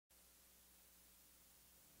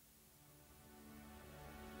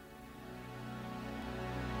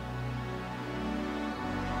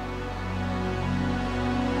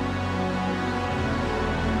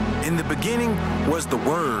the beginning was the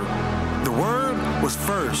Word. The Word was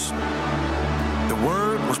first. The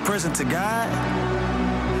Word was present to God.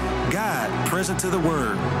 God present to the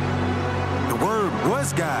Word. The Word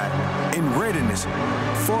was God in readiness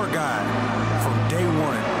for God from day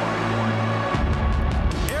one.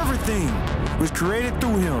 Everything was created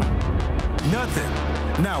through Him. Nothing,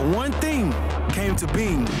 not one thing came to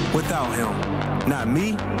being without Him. Not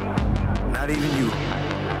me, not even you.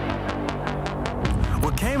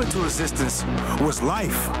 What came into existence was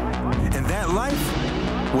life, and that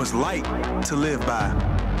life was light to live by.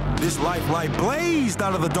 This light blazed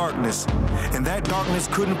out of the darkness, and that darkness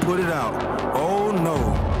couldn't put it out. Oh no,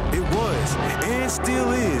 it was, and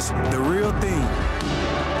still is, the real thing.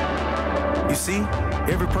 You see,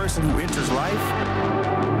 every person who enters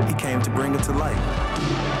life, He came to bring it to light.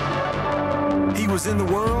 He was in the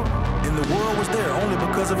world, and the world was there only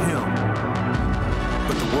because of Him.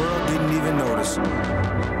 But the world didn't even notice.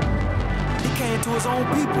 He came to His own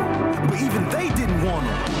people, but even they didn't want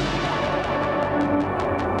Him.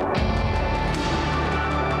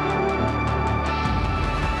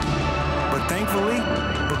 But thankfully,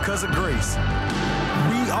 because of grace,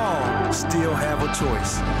 we all still have a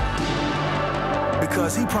choice.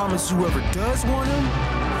 Because He promised whoever does want Him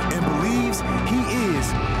and believes He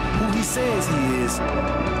is who He says He is,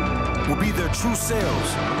 will be their true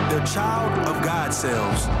selves, their child of God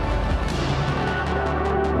selves.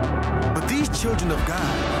 But these children of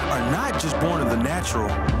God are not just born in the natural.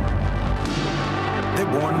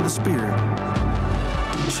 They're born in the Spirit,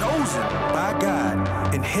 chosen by God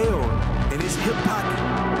and held in His hip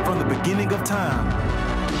pocket from the beginning of time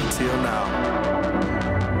until now.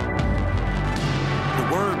 The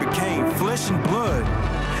Word became flesh and blood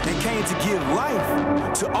and came to give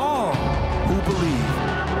life to all who believe.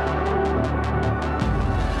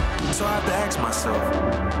 So I have to ask myself,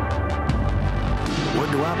 what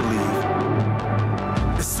do I believe?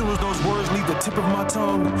 As soon as those words leave the tip of my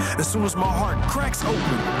tongue, as soon as my heart cracks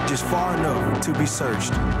open just far enough to be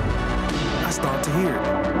searched, I start to hear it.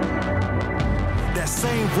 That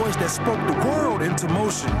same voice that spoke the world into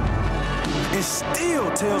motion and still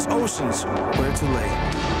tells oceans where to lay.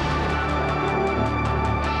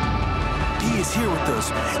 He is here with us,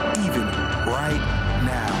 even right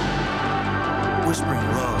now, whispering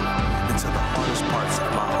love into the hardest parts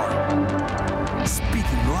of my heart,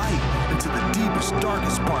 speaking light into the deepest,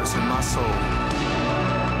 darkest parts of my soul,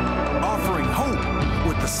 offering hope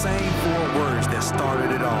with the same 4 words that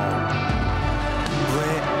started it all.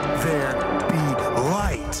 Let there be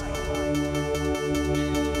light.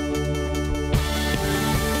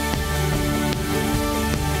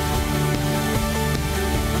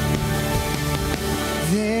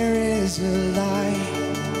 There is a light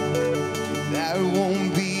that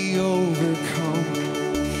won't be overcome.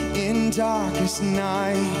 In darkest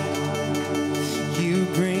night, You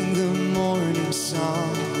bring the morning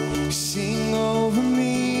song. Sing over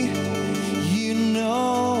me, You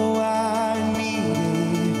know I need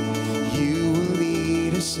it. You will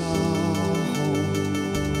lead us all home.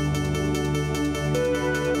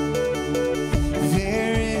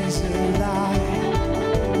 There is a light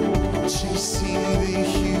chasing the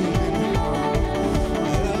human heart,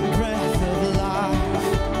 the breath of life,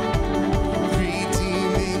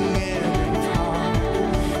 redeeming every part,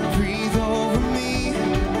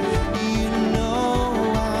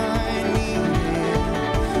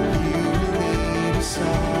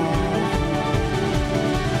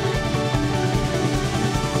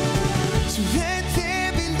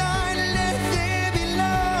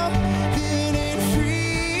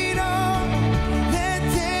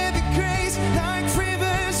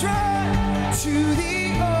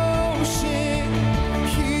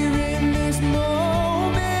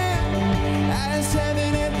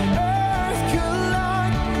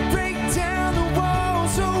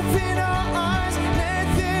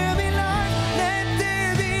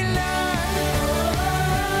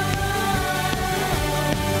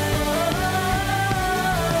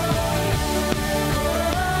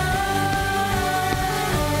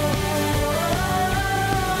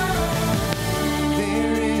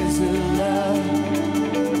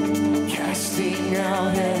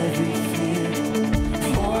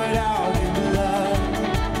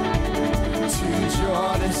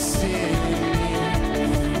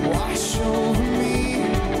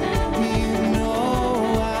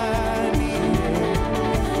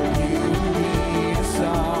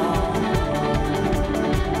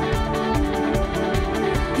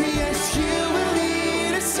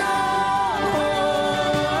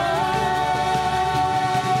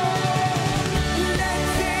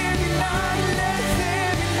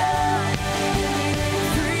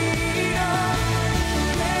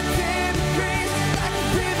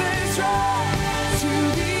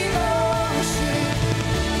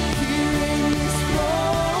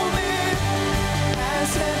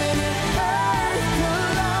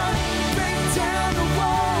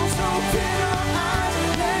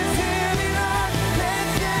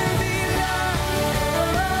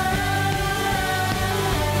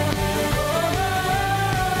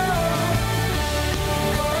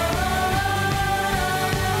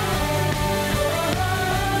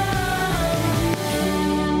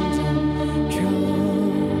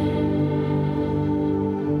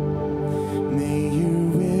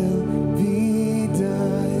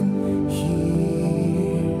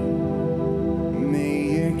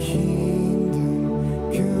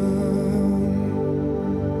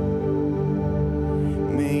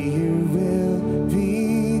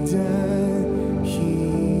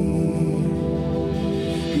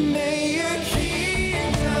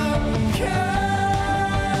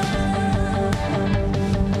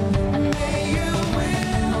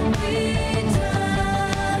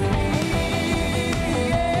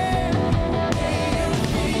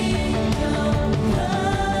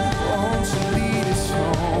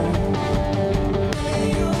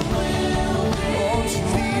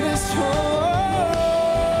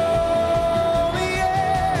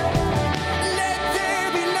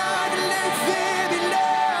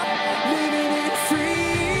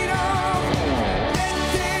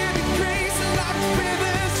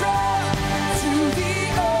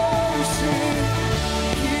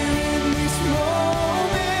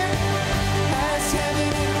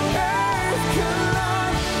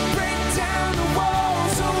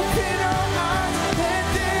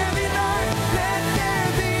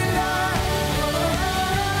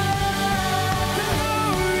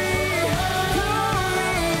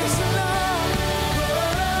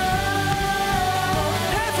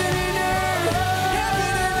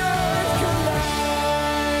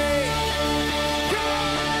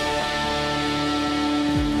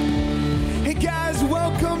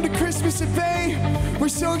 Christmas at Bay. We're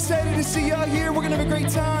so excited to see y'all here. We're gonna have a great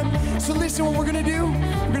time. So listen, what we're gonna do,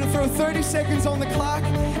 we're gonna throw 30 seconds on the clock.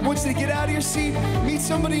 I want you to get out of your seat, meet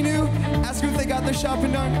somebody new, ask them if they got their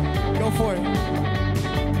shopping done. Go for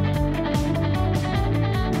it.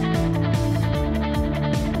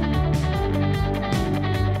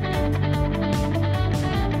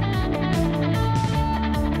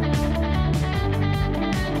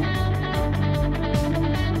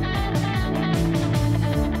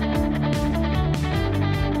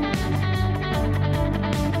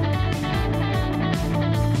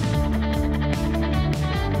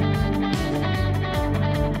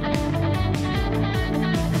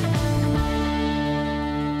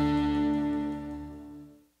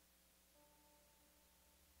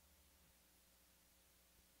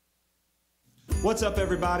 What's up,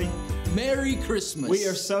 everybody? Merry Christmas. We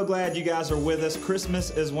are so glad you guys are with us. Christmas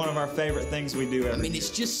is one of our favorite things we do every year. it's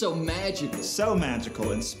just so magical. So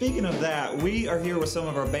magical. And speaking of that, we are here with some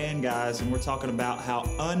of our band guys, and we're talking about how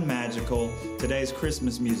unmagical today's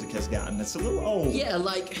Christmas music has gotten. It's a little old. Yeah,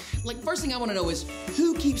 like first thing I want to know is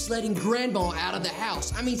who keeps letting Grandma out of the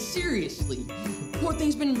house? I mean, seriously. Poor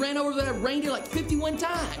thing's been ran over by that reindeer like 51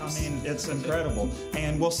 times. I mean, it's incredible.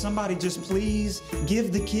 And will somebody just please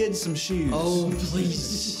give the kids some shoes? Oh,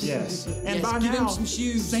 please. Yes. And Yes, by give now, him some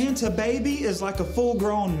shoes. Santa baby is like a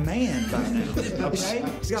full-grown man by now. Okay?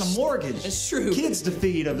 He's got a mortgage. It's true. Kids to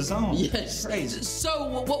feed of his own. Yes. Crazy.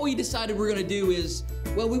 So what we decided we're gonna do is,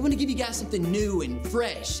 well, we want to give you guys something new and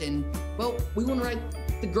fresh, and well, we want to write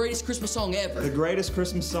the greatest Christmas song ever. The greatest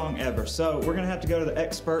Christmas song ever. So we're gonna have to go to the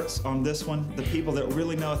experts on this one, the people that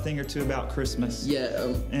really know a thing or two about Christmas.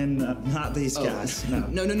 Yeah. And not these guys. No.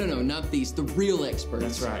 No, not these. The real experts.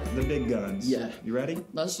 That's right. The big guns. Yeah. You ready?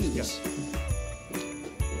 Let's do this.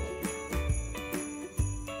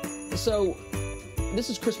 Go. So, this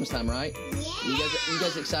is Christmas time, right? Yeah. You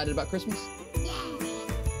guys excited about Christmas?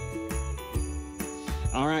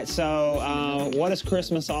 All right, so what is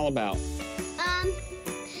Christmas all about?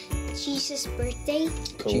 Jesus' birthday.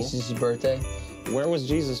 Cool. Jesus' birthday. Where was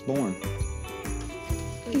Jesus born?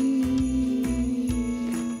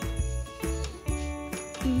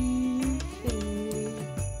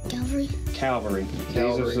 Calvary. Calvary.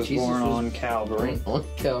 Calvary. Jesus was Jesus born was- on Calvary. On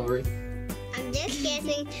Calvary. I'm just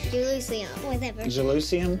guessing Jerusalem. Whatever.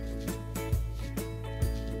 Jerusalem.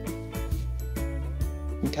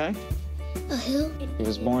 Okay. A hill. He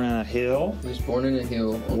was born in a hill. He was born in a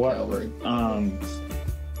hill on What? Calvary.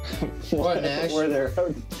 What, Nash? Were there?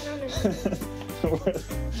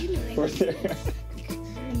 were there?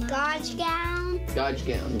 God's gown. God's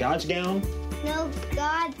gown. God's gown? No,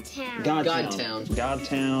 Godtown. Godtown.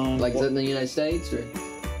 Godtown. Like, is that in the United States, or?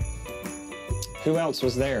 Who else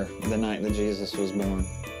was there the night that Jesus was born?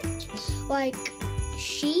 Like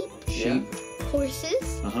sheep, Sheep.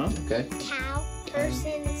 horses, Uh-huh. Okay. cow,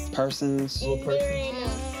 persons. Persons. Little person.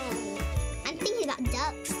 I'm thinking about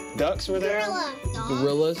ducks. Ducks were there? Gorilla. Dog.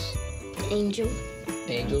 Gorillas. Angel.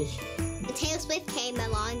 Angels. Taylor Swift came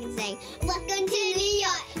along and sang, "Welcome to New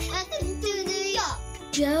York. Welcome to New York."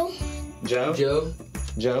 Joe. Joe? Joe.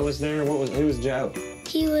 Joe was there? Who was Joe?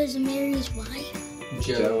 He was Mary's wife.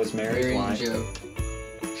 Joe was Mary's Mary and wife. Joe.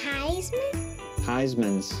 Heisman.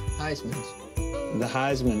 Heisman's. Heisman's. The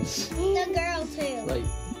Heisman's. The girl too. Like,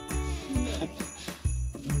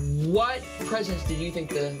 what presents did you think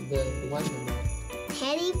the wise men got?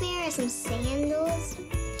 Teddy bear and some sandals.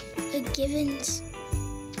 A given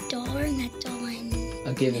star, and that's all I know.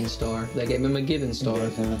 A given star. They gave him a given star.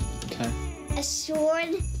 Okay. A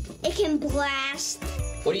sword. It can blast.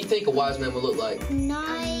 What do you think a wise man would look like?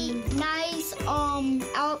 Nice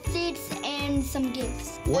outfits and some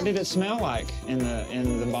gifts. What did it smell like in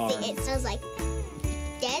the barn? It smells like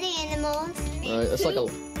dead animals. Right.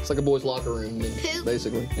 It's like a boy's locker room, then, Poop.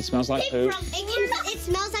 basically. It smells like poop. It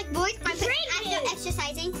smells like boys after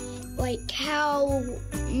exercising. Like cow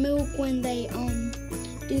milk when they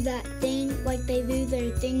do that thing, like they do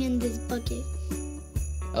their thing in this bucket.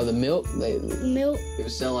 Oh, the milk. Milk It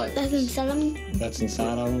would smell like. doesn't sell them. That's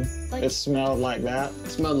inside of them. Like- It smelled like that. It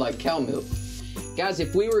smelled like cow milk. Guys,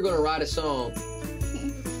 if we were gonna write a song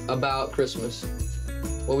about Christmas,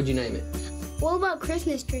 what would you name it? What about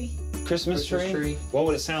Christmas tree? Christmas tree? What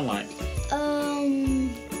would it sound like?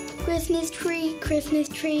 Christmas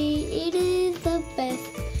tree, it is the best.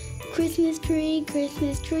 Christmas tree,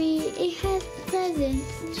 it has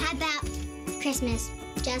presents. How about Christmas?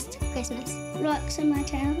 Just Christmas. Rocks in my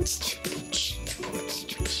town.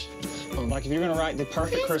 Like if you're gonna write the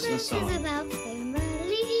perfect Christmas song. is about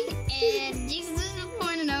family, and Jesus is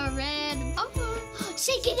born in a red bubble.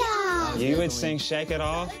 Shake it off. You would sing "Shake It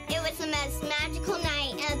Off." It was the most magical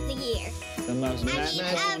night of the year. The most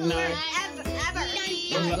magical night.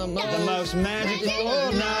 Ever. The most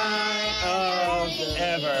magical night of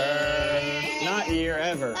ever. Not year,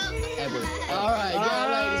 ever. Ever. All right, All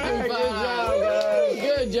right, good good job, guys.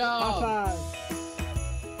 Good job. High five.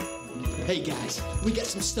 Hey guys, we got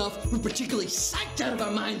some stuff we're particularly psyched out of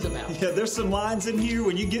our minds about. Yeah, there's some lines in here.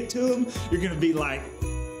 When you get to them, you're gonna be like,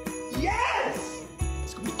 yes!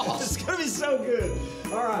 It's gonna be awesome. It's gonna be so good.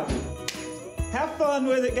 All right. Have fun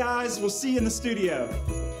with it, guys. We'll see you in the studio.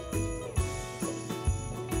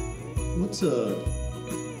 What's a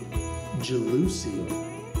Jerusalem?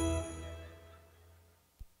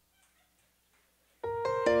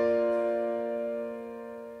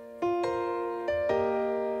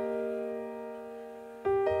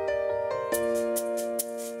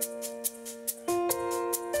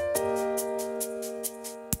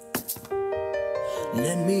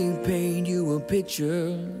 Let me paint you a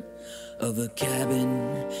picture of a cabin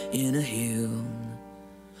in a hill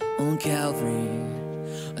on Calvary,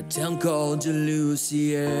 a town called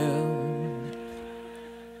Jerusalem.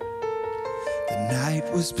 The night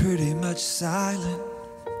was pretty much silent.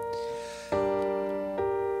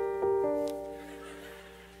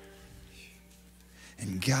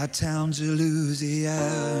 In Godtown,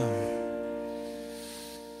 Jerusalem.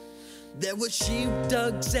 There were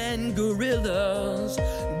sheepdogs and gorillas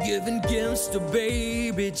giving gifts to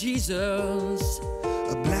baby Jesus.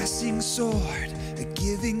 A blasting sword, a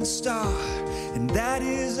giving star, and that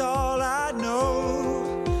is all I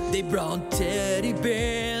know. They brought teddy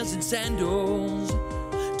bears and sandals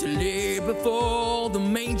to lay before the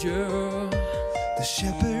manger. The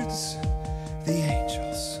shepherds, the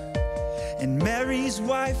angels, and Mary's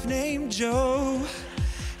wife named Jo.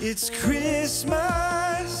 It's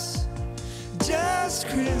Christmas, just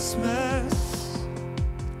Christmas,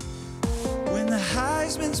 when the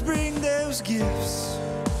Heismans bring those gifts,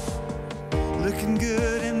 looking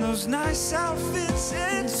good in those nice outfits.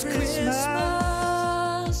 It's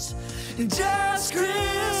Christmas, just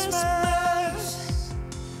Christmas,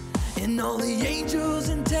 and all the angels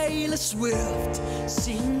and Taylor Swift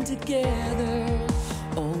sing together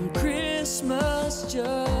on Christmas,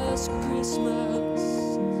 just Christmas.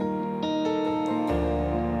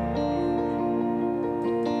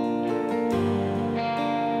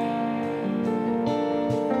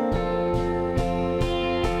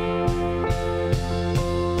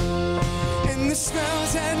 The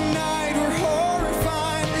smells at night were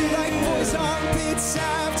horrifying, like boys' armpits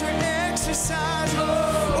after exercise,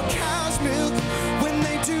 or cow's milk when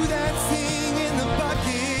they do that thing in the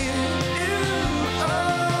bucket.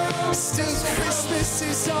 Still, Christmas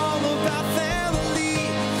is all about family,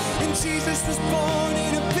 and Jesus was born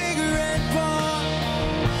in a big red barn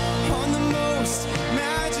on the most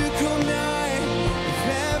magical night of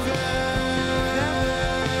ever.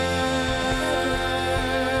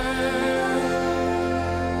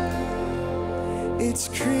 It's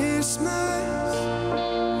Christmas,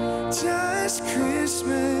 just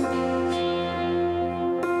Christmas,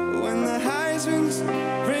 when the Heismans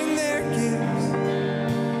bring their gifts,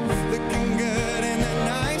 looking good in the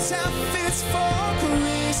nice outfits for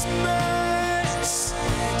Christmas,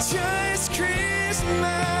 just Christmas,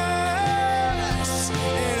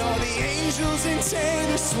 and all the angels and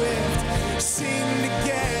Taylor Swift sing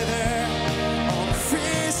together on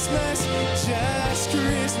Christmas, just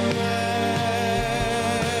Christmas.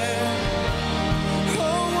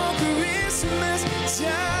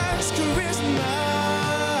 Just Christmas.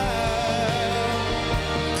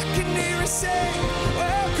 I can hear it say,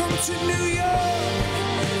 welcome to New York.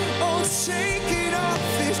 Oh, shake it off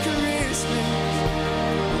this Christmas.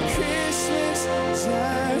 Christmas,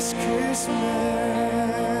 just Christmas.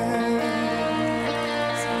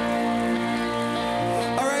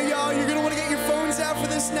 All right, y'all, you're gonna want to get your phones out for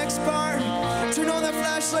this next part. Turn on that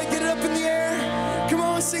flashlight, get it up in the air. Come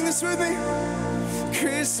on, sing this with me.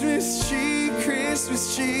 Christmas tree,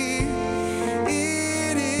 Christmas tree,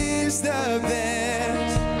 it is the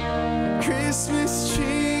best. Christmas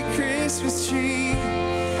tree, Christmas tree,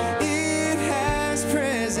 it has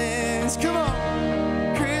presents. Come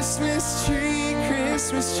on. Christmas tree,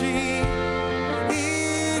 Christmas tree,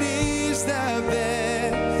 it is the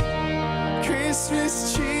best.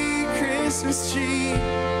 Christmas tree, Christmas tree,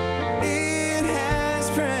 it has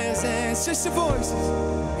presents. Just the voices.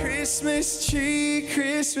 Christmas tree,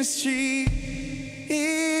 Christmas tree,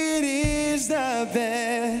 it is the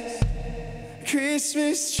best.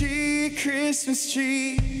 Christmas tree, Christmas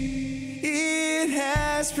tree, it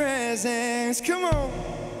has presents. Come on.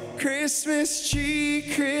 Christmas tree,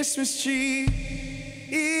 Christmas tree,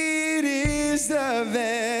 it is the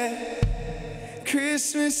best.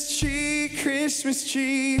 Christmas tree, Christmas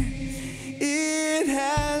tree, it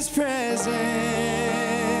has presents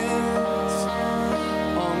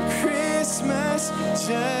on Christmas,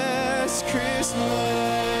 just Christmas.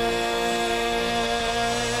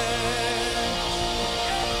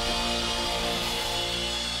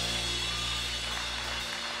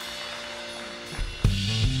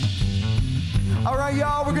 All right,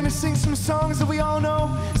 y'all, we're gonna sing some songs that we all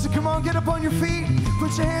know. So come on, get up on your feet,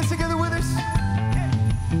 put your hands together with us.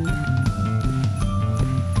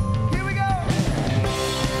 Here we go.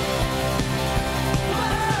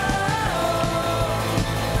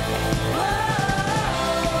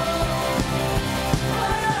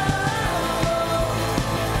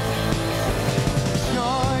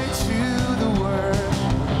 Joy to the world,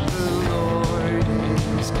 the Lord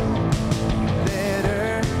is come. Let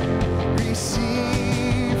earth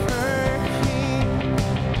receive her King.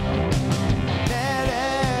 Let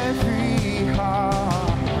every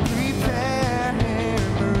heart prepare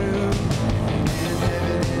him room. And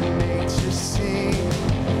heaven and nature sing.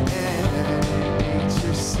 And heaven and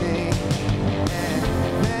nature sing.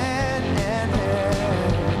 And heaven and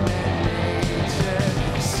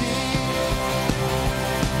nature sing.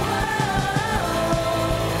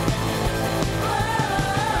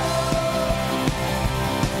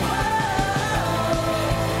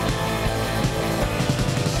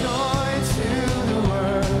 Joy to the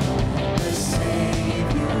world, the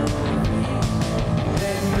Savior reigns.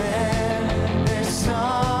 Let men their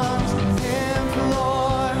songs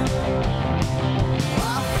implore.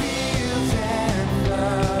 Our fields and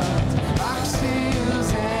floods, our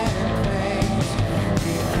seals and plains,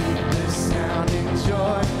 repeat the sounding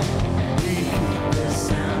joy. Repeat the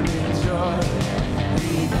sounding joy.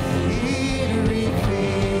 Repeat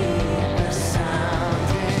the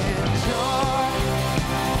sounding joy.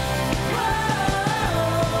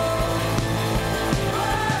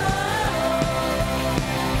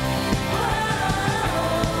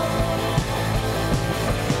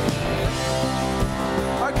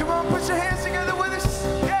 All right, come on, put your hands together with us.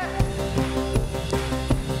 Yeah.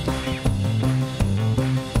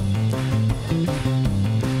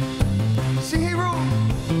 See, he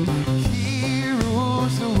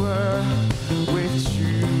rules the world with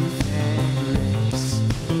truth and grace,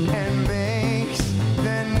 and makes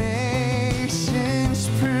the nations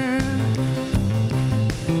prove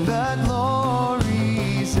the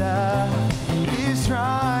glories of his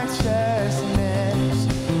righteousness,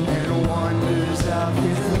 and wonders of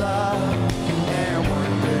his love, and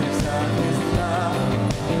wonders of his love,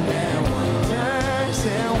 and wonders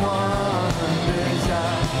of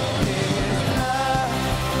his love.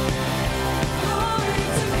 Glory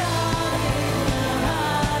to God in the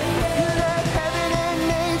highest. Let heaven and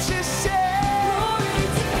nature sing. Glory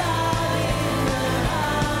to God in the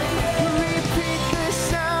highest. Repeat the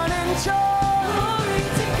sound and joy. Glory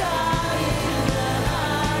to God in the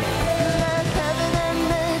highest. Let heaven and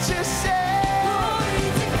nature sing. Glory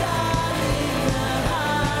to God in the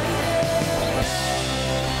highest.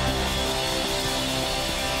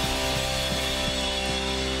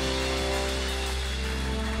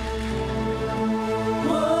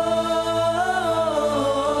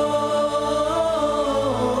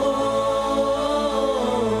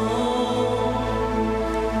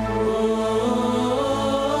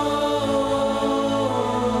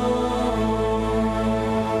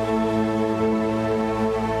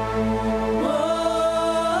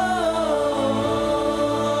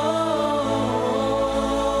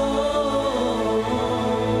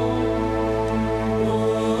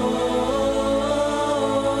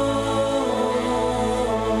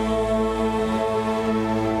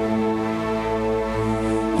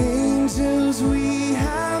 Angels we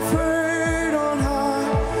have heard on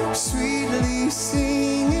high, sweetly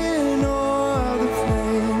singing o'er the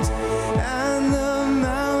plains, and the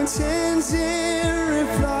mountains in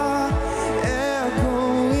reply,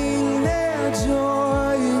 echoing their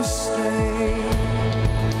joyous strain.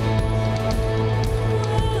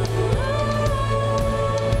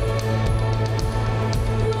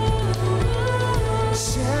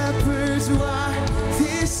 Shepherds, why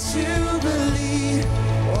this jubilee?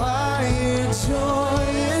 Why your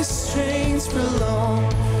joyous strains prolong?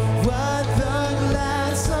 What the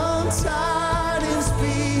glad song tidings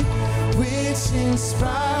be, which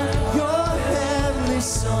inspire your heavenly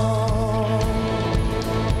song?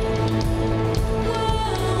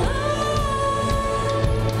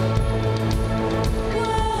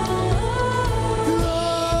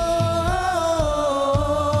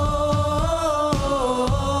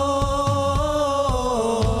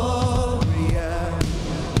 Gloria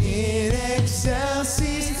in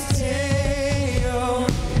excelsis Deo.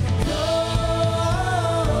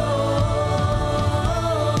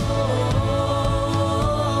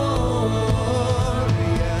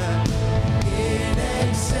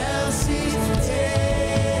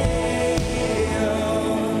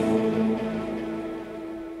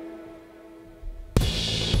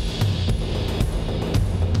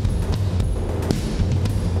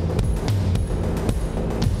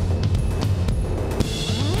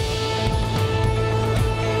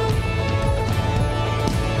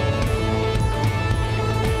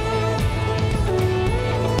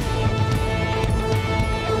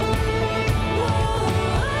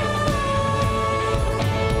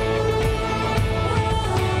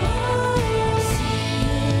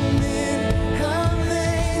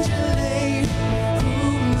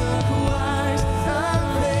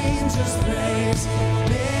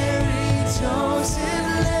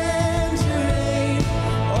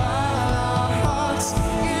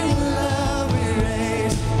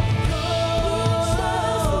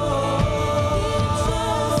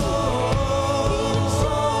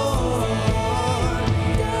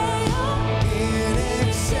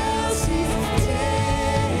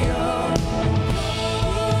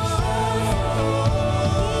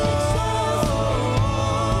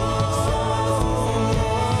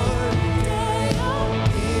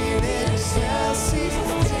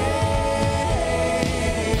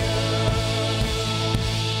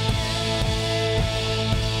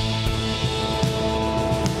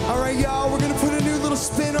 right, y'all, we're gonna put a new little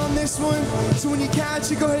spin on this one. So when you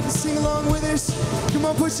catch it, go ahead and sing along with us. Come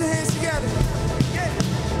on, put your hands together. Yeah.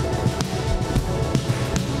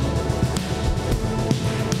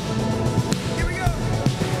 Here we go.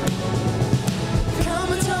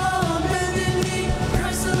 Come and tall, bending knee,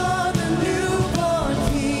 Christ the Lord, the newborn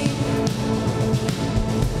King.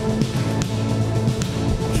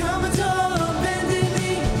 Come and tall, bending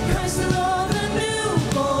knee, Christ the Lord, the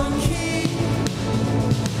newborn King.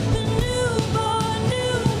 The newborn,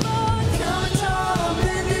 newborn. Come and tall,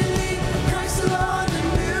 bending knee, Christ the Lord, the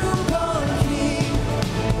newborn King.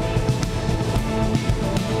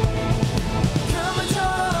 Come and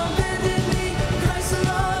tall, bending knee, Christ the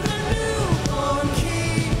Lord, the newborn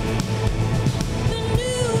King. The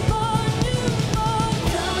newborn, newborn.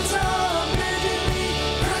 Come and tall, bending knee,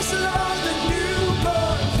 Christ the Lord, the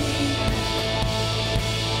newborn King.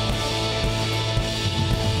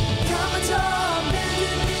 Come and tall,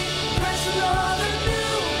 bending knee, Christ the Lord, the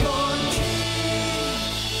newborn King.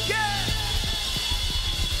 Yeah.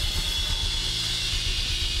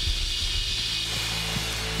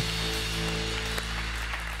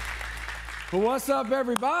 Well, what's up,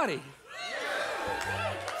 everybody?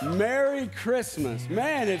 Merry Christmas.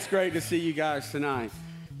 Man, it's great to see you guys tonight.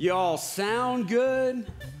 You all sound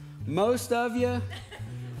good, most of you.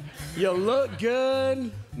 You look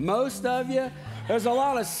good, most of you. There's a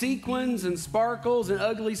lot of sequins and sparkles and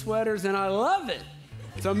ugly sweaters, and I love it.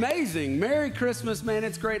 It's amazing. Merry Christmas, man.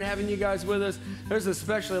 It's great having you guys with us. There's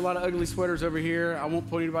especially a lot of ugly sweaters over here. I won't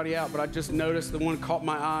point anybody out, but I just noticed the one caught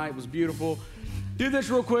my eye. It was beautiful. Do this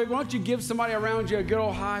real quick. Why don't you give somebody around you a good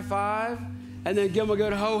old high five, and then give them a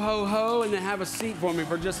good ho, ho, ho, and then have a seat for me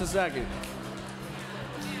for just a second.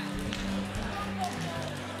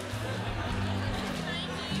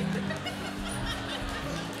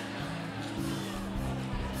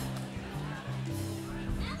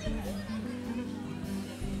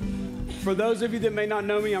 For those of you that may not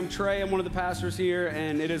know me, I'm Trey. I'm one of the pastors here,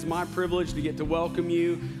 and it is my privilege to get to welcome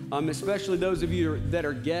you, especially those of you that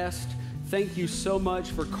are guests. Thank you so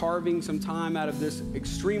much for carving some time out of this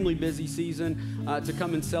extremely busy season to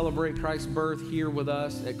come and celebrate Christ's birth here with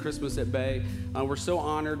us at Christmas at Bay. We're so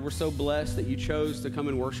honored. We're so blessed that you chose to come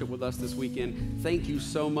and worship with us this weekend. Thank you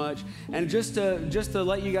so much. And just to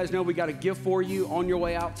let you guys know, we got a gift for you on your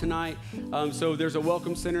way out tonight. So there's a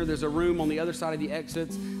welcome center. There's a room on the other side of the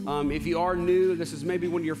exits. If you are new, this is maybe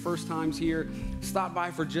one of your first times here, stop by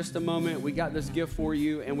for just a moment. We got this gift for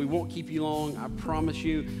you, and we won't keep you long, I promise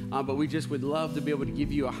you. But we just would love to be able to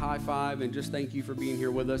give you a high five and just thank you for being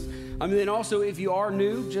here with us. And then also, if you are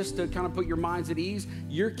new, just to kind of put your minds at ease,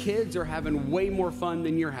 your kids are having way more fun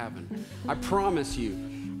than you're having. I promise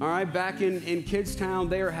you. All right, back in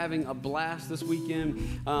Kidstown, they are having a blast this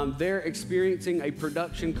weekend. They're experiencing a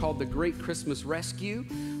production called The Great Christmas Rescue,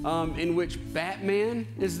 in which Batman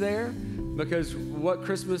is there, because what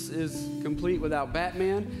Christmas is complete without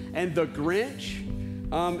Batman, and the Grinch,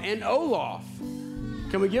 and Olaf.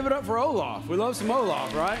 Can we give it up for Olaf? We love some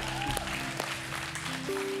Olaf, right?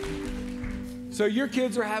 So your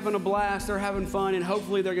kids are having a blast, they're having fun, and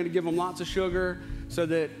hopefully they're going to give them lots of sugar so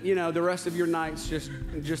that, you know, the rest of your night's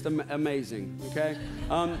just amazing, okay?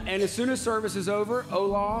 And as soon as service is over,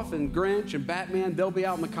 Olaf and Grinch and Batman, they'll be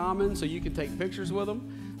out in the commons so you can take pictures with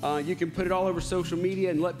them. You can put it all over social media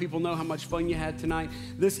and let people know how much fun you had tonight.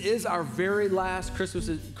 This is our very last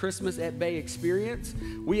Christmas at Bay experience.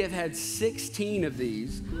 We have had 16 of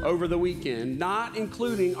these over the weekend, not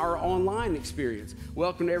including our online experience.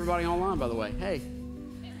 Welcome to everybody online, by the way. Hey,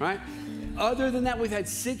 right? Other than that, we've had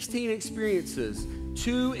 16 experiences,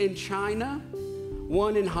 2 in China,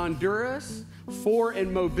 1 in Honduras, 4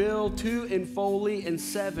 in Mobile, 2 in Foley, and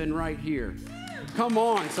 7 right here. Come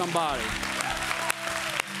on, somebody.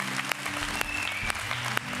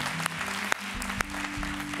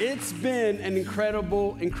 It's been an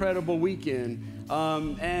incredible, incredible weekend,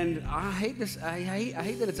 and I hate this. I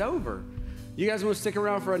hate that it's over. You guys want to stick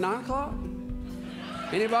around for a 9 o'clock?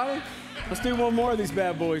 Anybody? Let's do one more of these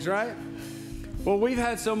bad boys, right? Well, we've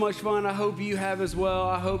had so much fun. I hope you have as well.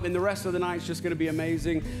 I hope, and the rest of the night's just going to be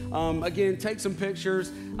amazing. Again, take some pictures,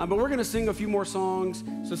 but we're going to sing a few more songs.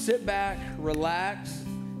 So sit back, relax,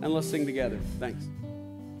 and let's sing together. Thanks.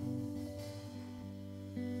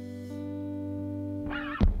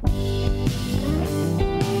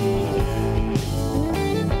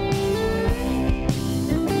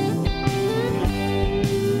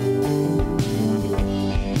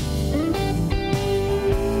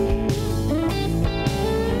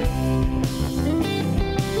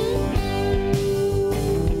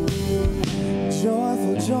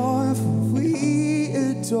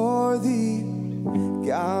 Adore thee,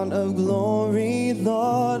 God of glory,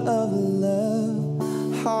 Lord of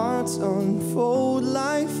hearts unfold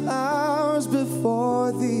like flowers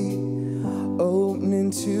before thee,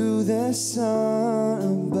 opening to the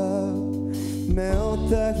sun above. Melt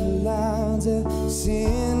the clouds of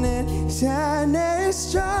sin and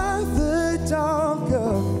sadness, drive the dark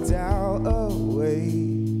of doubt away.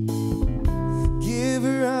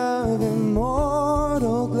 Giver of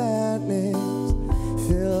immortal gladness,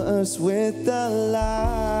 fill us with the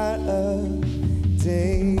light of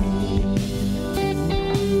day.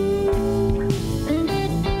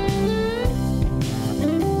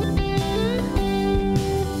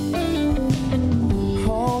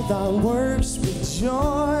 All thy works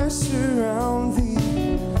rejoice around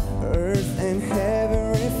thee. Earth and heaven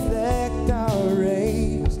reflect our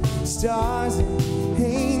rays. Stars and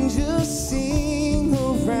angels sing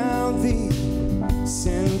around thee,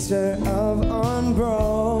 center of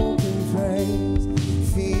unbroken praise.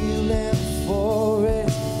 Field and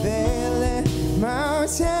forest, vale and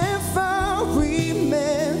mountain, fiery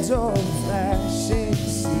meadow, flashing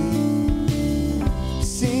sea,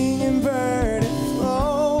 singing bird and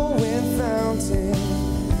flowing fountain,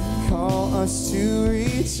 call us to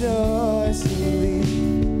rejoice in thee.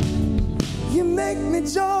 You make me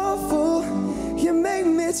joyful, you make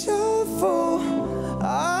me joyful.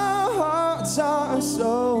 Our hearts are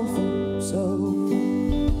so full, so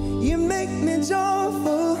full. You make me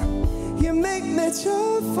joyful, you make me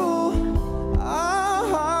joyful. Our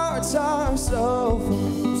hearts are so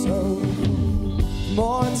full, so full.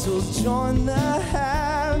 Mortals join the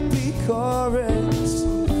happy chorus,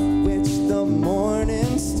 which the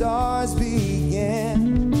morning stars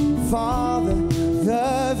began. Father,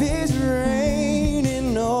 love is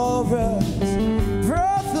reigning over us.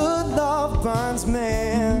 Brother, love binds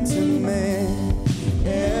man to man.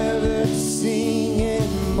 Ever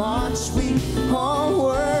singing march we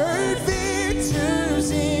onward,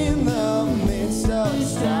 victors in the midst of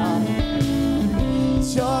strife.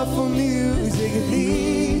 Joyful music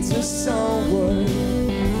leads us onward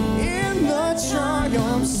in the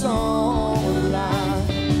triumph song of life.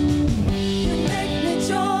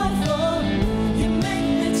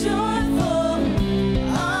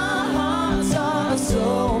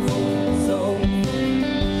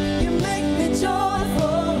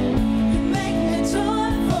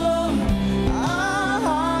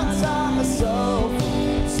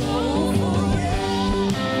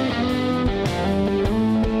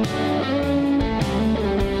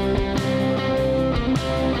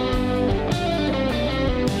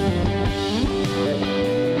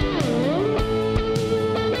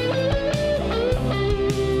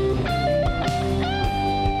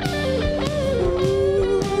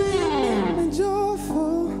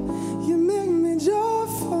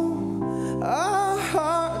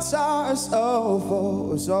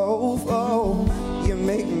 So full, you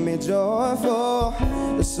make me joyful,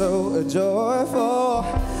 so joyful.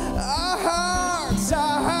 Our hearts,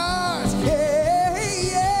 yeah,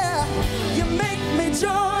 yeah. You make me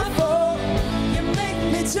joyful, you make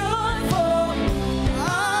me joyful.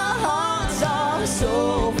 Our hearts are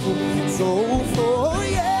so full,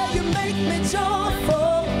 yeah. You make me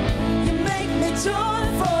joyful, you make me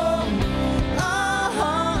joyful. Our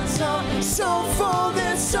hearts are so full,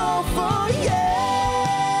 they're so full, yeah.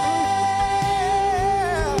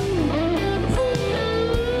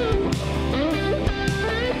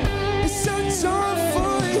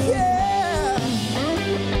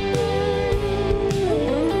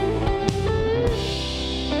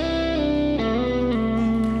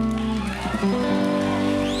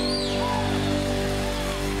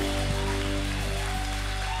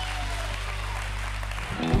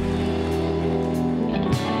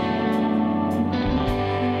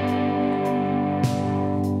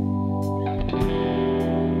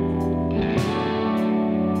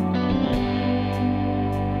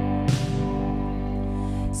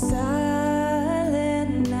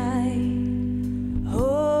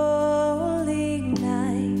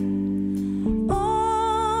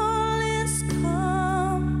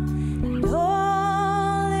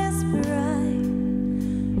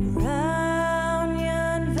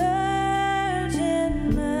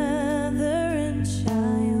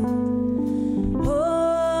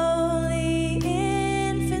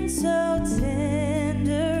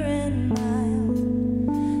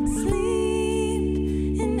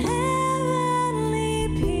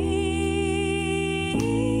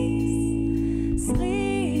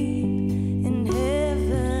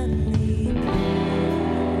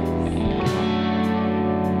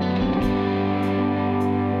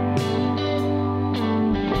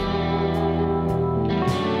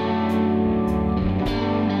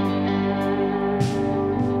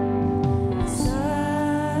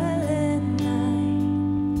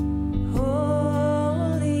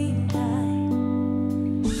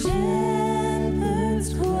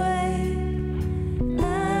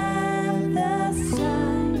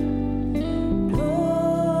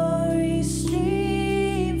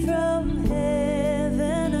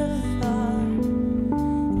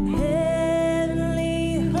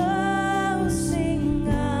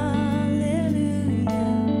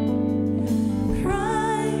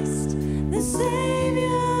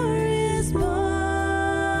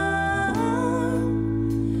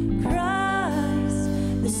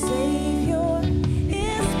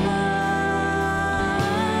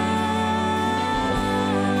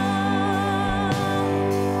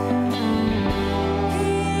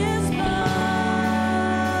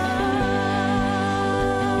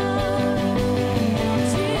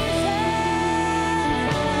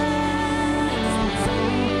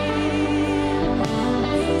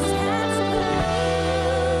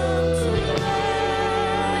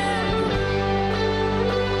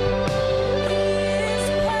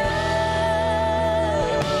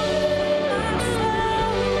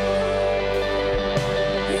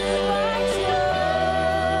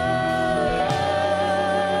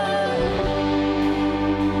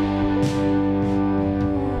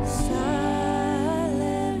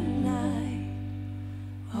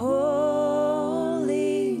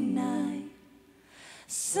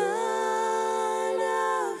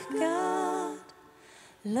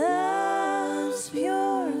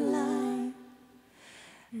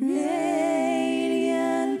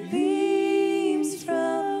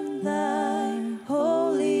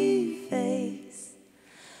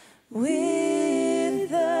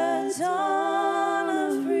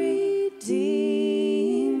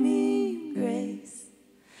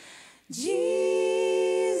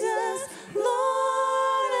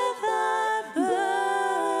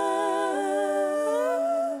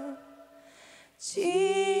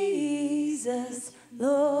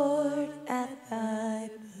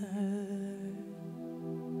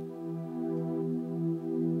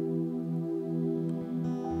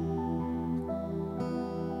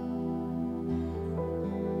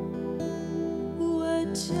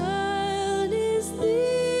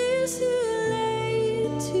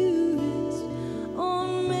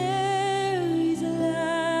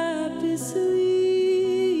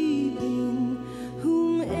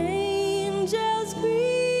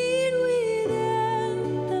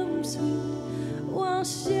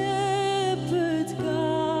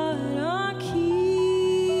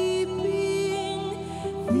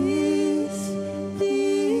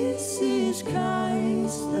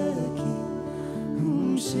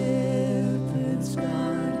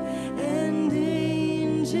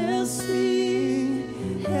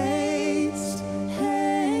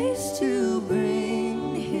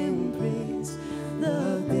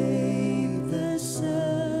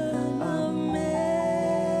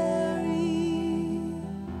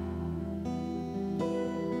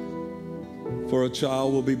 For a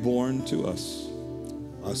child will be born to us,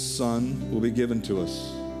 a son will be given to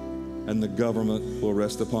us, and the government will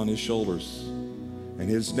rest upon his shoulders. And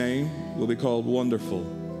his name will be called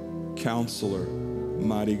Wonderful, Counselor,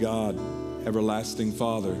 Mighty God, Everlasting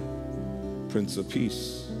Father, Prince of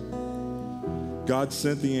Peace. God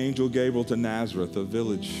sent the angel Gabriel to Nazareth, a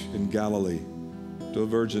village in Galilee, to a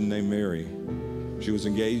virgin named Mary. She was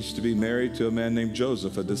engaged to be married to a man named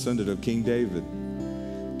Joseph, a descendant of King David.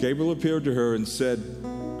 Gabriel appeared to her and said,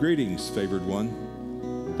 "Greetings, favored one.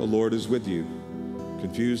 The Lord is with you."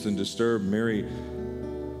 Confused and disturbed, Mary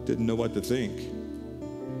didn't know what to think.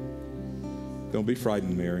 "Don't be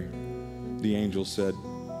frightened, Mary," the angel said.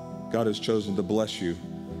 "God has chosen to bless you.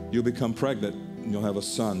 You'll become pregnant and you'll have a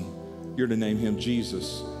son. You're to name him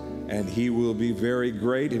Jesus, and he will be very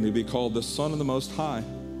great and he'll be called the Son of the Most High."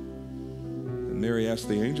 And Mary asked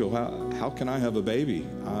the angel, how can I have a baby?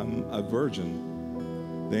 I'm a virgin."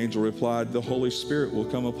 The angel replied, "The Holy Spirit will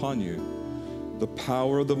come upon you. The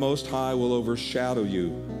power of the Most High will overshadow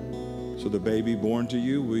you. So the baby born to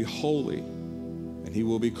you will be holy, and he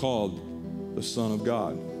will be called the Son of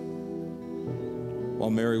God." While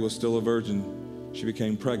Mary was still a virgin, she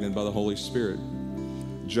became pregnant by the Holy Spirit.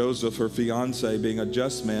 Joseph, her fiance, being a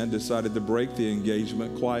just man, decided to break the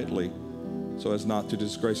engagement quietly so as not to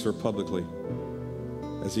disgrace her publicly.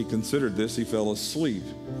 As he considered this, he fell asleep.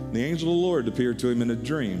 The angel of the Lord appeared to him in a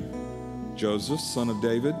dream. "Joseph, son of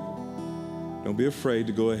David, don't be afraid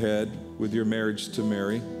to go ahead with your marriage to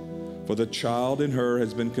Mary, for the child in her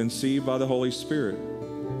has been conceived by the Holy Spirit.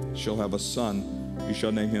 She'll have a son. You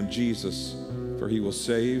shall name him Jesus, for he will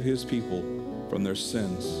save his people from their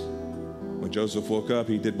sins." When Joseph woke up,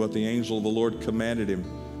 he did what the angel of the Lord commanded him.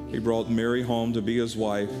 He brought Mary home to be his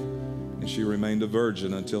wife, and she remained a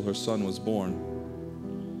virgin until her son was born.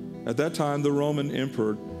 At that time, the Roman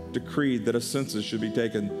emperor decreed that a census should be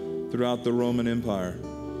taken throughout the Roman Empire.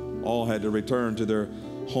 All had to return to their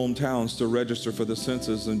hometowns to register for the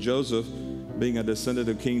census, and Joseph, being a descendant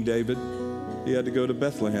of King David, he had to go to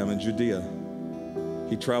Bethlehem in Judea.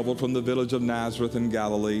 He traveled from the village of Nazareth in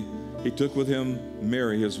Galilee. He took with him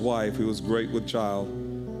Mary, his wife, who was great with child.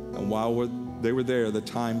 And while they were there, the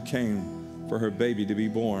time came for her baby to be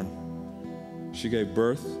born. She gave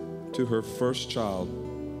birth to her first child,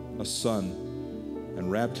 a son,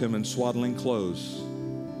 and wrapped him in swaddling clothes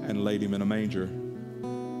and laid him in a manger.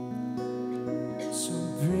 So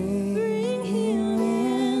bring him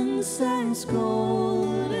incense,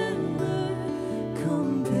 gold, and myrrh.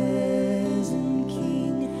 Come, peasant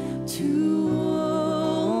king, to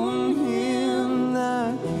own him,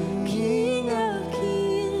 the King of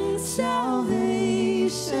kings.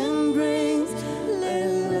 Salvation brings.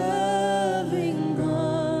 Let loving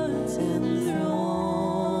hearts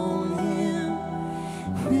enthrone him.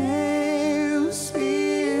 No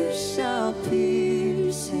spear shall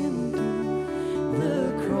pierce him through.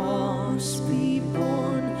 The cross be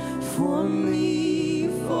born for me,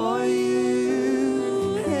 for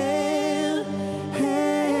you. Hail,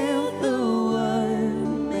 hail the Word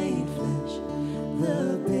made flesh,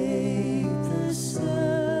 the babe, the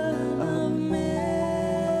Son of Mary.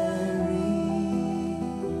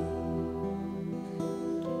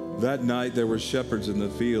 That night there were shepherds in the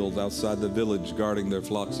field outside the village guarding their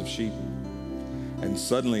flocks of sheep. And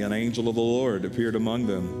suddenly an angel of the Lord appeared among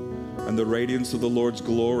them, and the radiance of the Lord's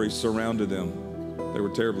glory surrounded them. They were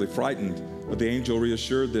terribly frightened, but the angel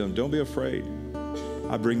reassured them, "Don't be afraid.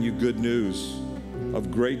 I bring you good news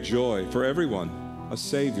of great joy for everyone. A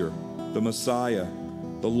Savior, the Messiah,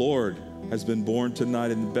 the Lord, has been born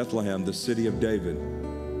tonight in Bethlehem, the city of David.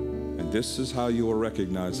 And this is how you will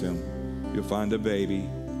recognize him. You'll find a baby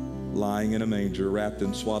lying in a manger, wrapped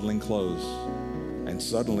in swaddling clothes." And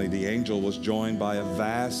suddenly the angel was joined by a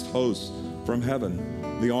vast host from heaven,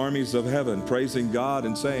 the armies of heaven, praising God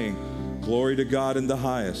and saying, "Glory to God in the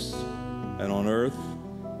highest, and on earth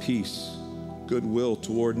peace, goodwill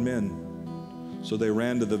toward men." So they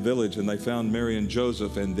ran to the village, and they found Mary and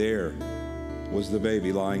Joseph, and there was the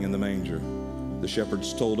baby lying in the manger. The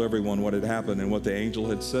shepherds told everyone what had happened and what the angel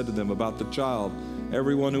had said to them about the child.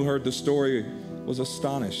 Everyone who heard the story was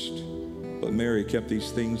astonished, but Mary kept these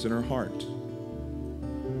things in her heart.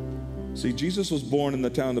 See, Jesus was born in the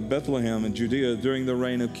town of Bethlehem in Judea during the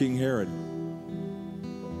reign of King Herod.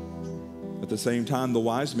 At the same time, the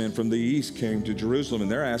wise men from the east came to Jerusalem, and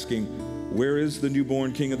they're asking, "Where is the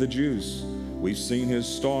newborn King of the Jews? We've seen his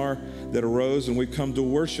star that arose, and we've come to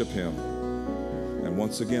worship him." And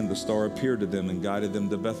once again, the star appeared to them and guided them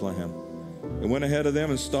to Bethlehem. It went ahead of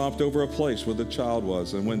them and stopped over a place where the child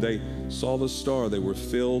was. And when they saw the star, they were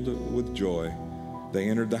filled with joy. They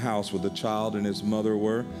entered the house where the child and his mother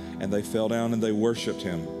were, and they fell down and they worshiped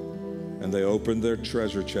him. And they opened their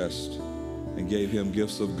treasure chest and gave him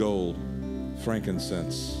gifts of gold,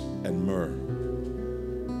 frankincense, and myrrh.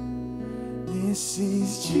 This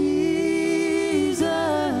is Jesus.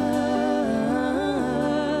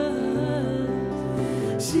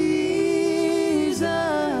 Jesus.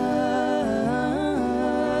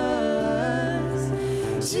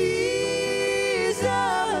 Jesus.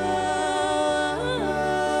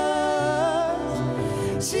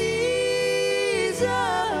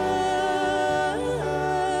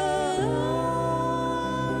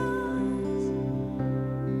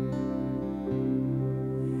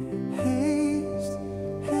 Haste,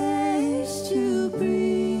 haste to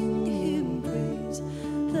bring him praise,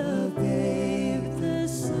 the babe, the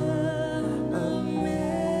Son of Mary.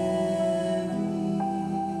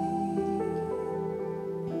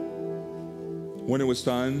 When it was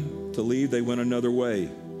time to leave, they went another way,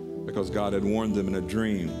 because God had warned them in a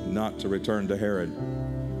dream not to return to Herod.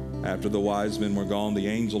 After the wise men were gone, the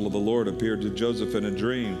angel of the Lord appeared to Joseph in a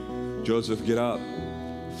dream. "Joseph, get up,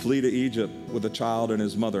 flee to Egypt with the child and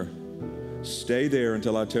his mother. Stay there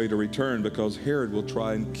until I tell you to return, because Herod will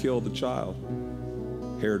try and kill the child."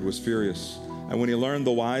 Herod was furious, and when he learned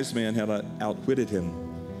the wise men had outwitted him,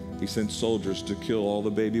 he sent soldiers to kill all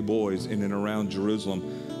the baby boys in and around Jerusalem,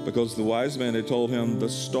 because the wise men had told him the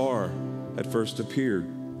star had first appeared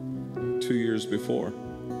 2 years before.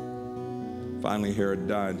 Finally, Herod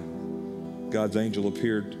died. God's angel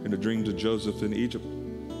appeared in a dream to Joseph in Egypt.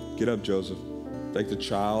 "Get up, Joseph. Take the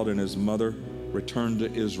child and his mother. Return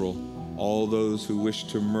to Israel. All those who wish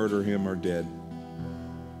to murder him are dead."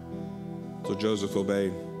 So Joseph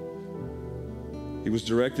obeyed. He was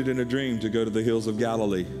directed in a dream to go to the hills of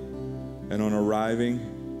Galilee. And on arriving,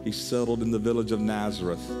 he settled in the village of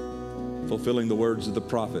Nazareth, fulfilling the words of the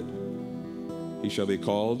prophet. "He shall be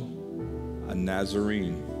called a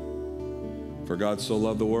Nazarene. For God so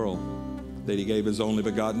loved the world that he gave his only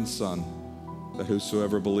begotten Son, that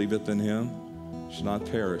whosoever believeth in him should not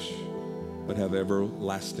perish, but have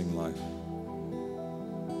everlasting life."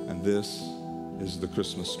 And this is the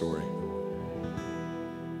Christmas story.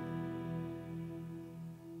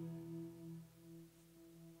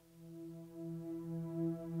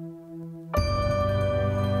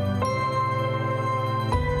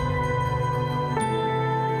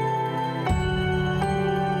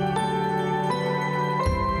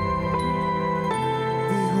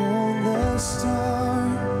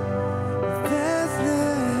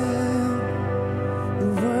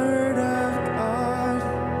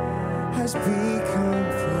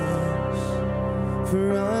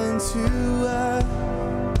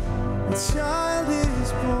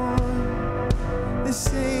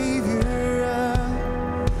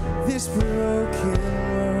 this broken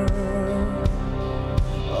world.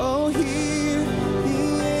 Oh, hear the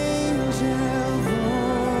angel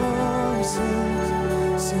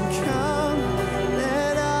voices sing, come,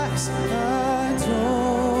 let us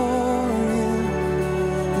adore Him.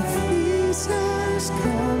 The peace has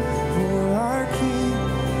come, for our King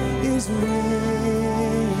is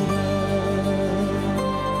with us.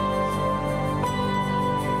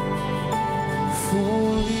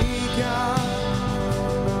 Holy God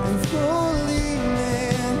and holy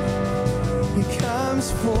man, He comes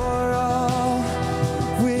for all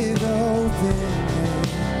with open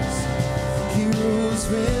hands. He rules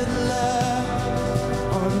with love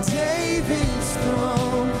on David's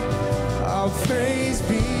throne. Our praise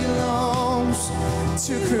belongs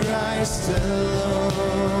to Christ alone.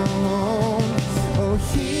 Oh,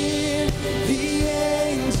 hear the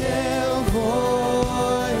angel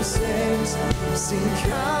voices sing,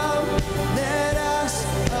 come, let us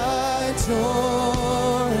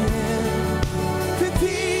adore Him. The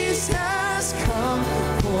peace has come,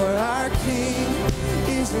 for our King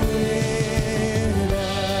is with us.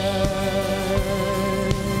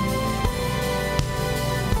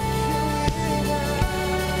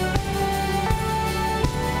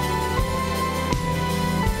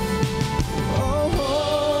 Oh,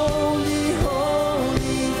 holy,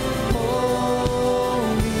 holy, holy,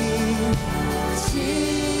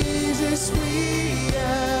 Jesus, we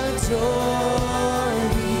adore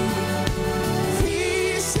Thee.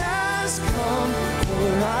 Peace has come, for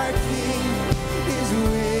our King is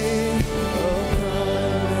with. Oh,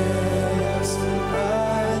 come, let us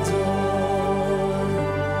adore.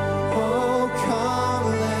 Oh, come,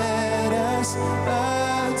 let us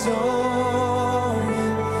adore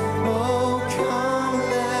Him. Oh, come,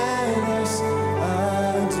 let us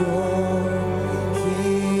adore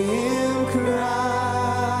Him, Christ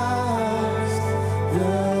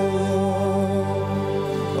the Lord.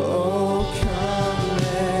 Oh, come,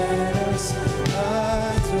 let us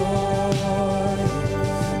adore Him.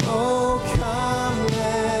 Oh, come,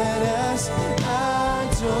 let us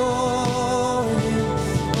adore Him.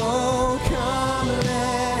 Oh, come,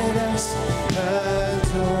 let us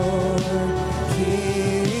adore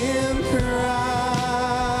Him,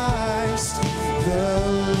 Christ the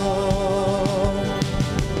Lord.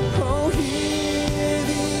 Oh, hear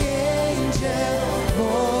the angel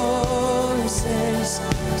voices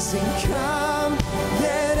sing, come,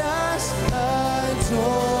 let us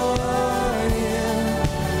adore Him.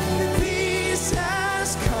 Peace has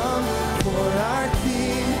come, for our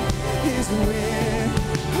King is with.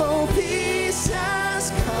 Oh, peace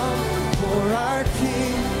has come, for our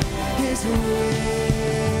King is with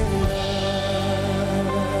us.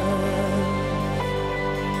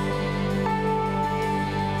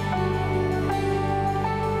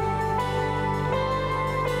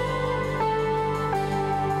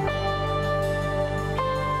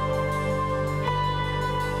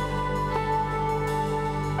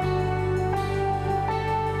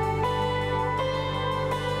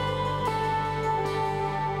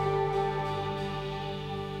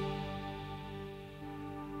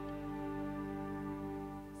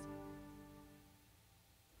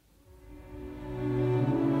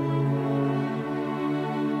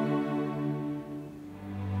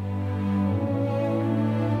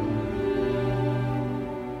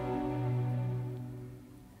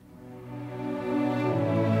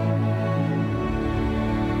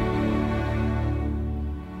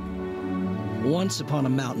 Once upon a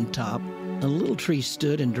mountaintop, a little tree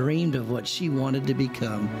stood and dreamed of what she wanted to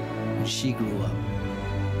become when she grew up.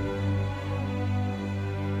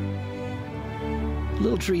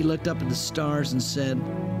 Little tree looked up at the stars and said,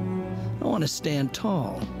 I want to stand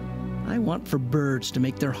tall. I want for birds to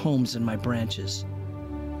make their homes in my branches,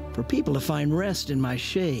 for people to find rest in my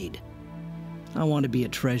shade. I want to be a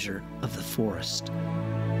treasure of the forest.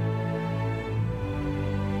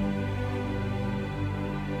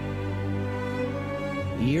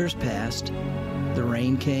 Years passed, the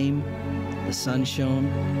rain came, the sun shone,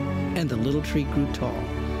 and the little tree grew tall,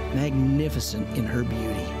 magnificent in her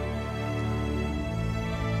beauty.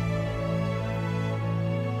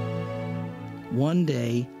 One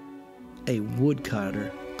day, a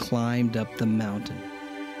woodcutter climbed up the mountain.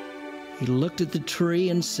 He looked at the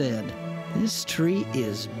tree and said, "This tree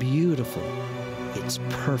is beautiful. It's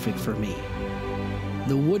perfect for me."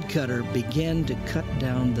 The woodcutter began to cut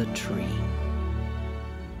down the tree.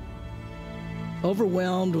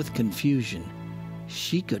 Overwhelmed with confusion,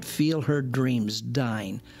 she could feel her dreams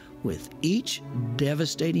dying with each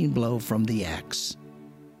devastating blow from the axe.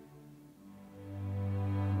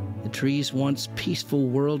 The tree's once peaceful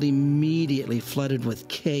world immediately flooded with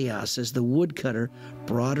chaos as the woodcutter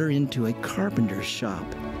brought her into a carpenter's shop.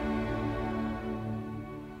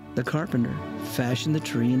 The carpenter fashioned the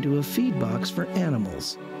tree into a feed box for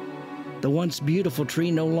animals. The once beautiful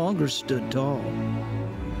tree no longer stood tall.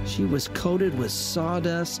 She was coated with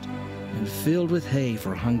sawdust and filled with hay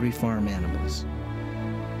for hungry farm animals.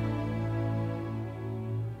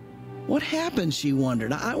 What happened, she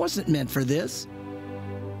wondered. I wasn't meant for this.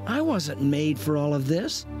 I wasn't made for all of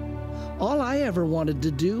this. All I ever wanted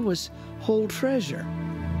to do was hold treasure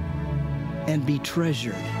and be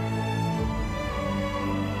treasured.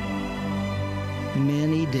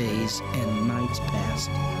 Many days and nights passed.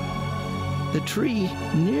 The tree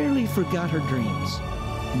nearly forgot her dreams,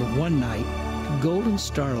 but one night, golden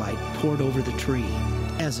starlight poured over the tree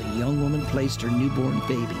as a young woman placed her newborn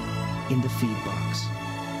baby in the feed box.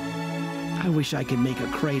 I wish I could make a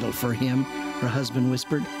cradle for him, her husband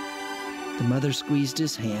whispered. The mother squeezed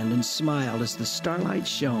his hand and smiled as the starlight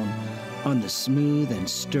shone on the smooth and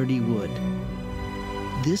sturdy wood.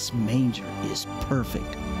 This manger is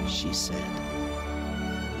perfect, she said.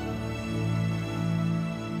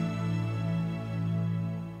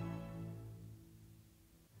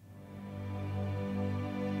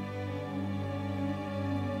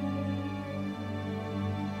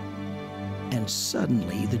 And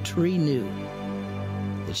suddenly the tree knew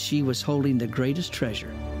that she was holding the greatest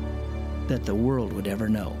treasure that the world would ever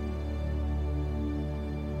know.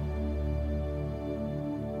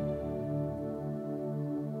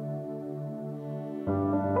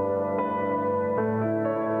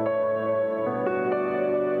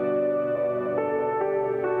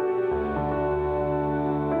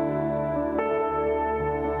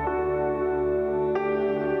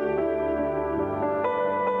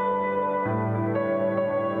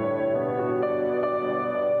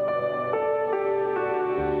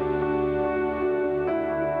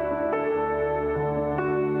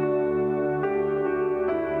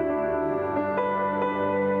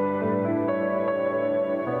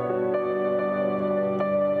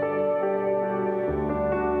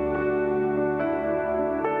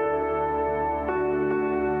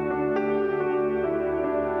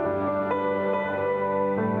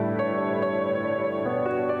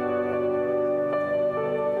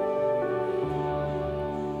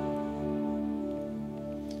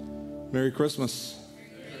 Merry Christmas.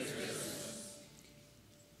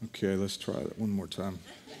 Okay, let's try that one more time.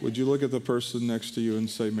 Would you look at the person next to you and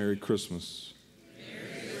say Merry Christmas? Merry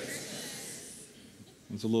Christmas.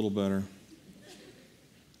 It's a little better.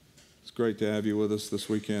 It's great to have you with us this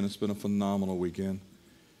weekend. It's been a phenomenal weekend.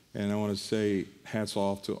 And I want to say hats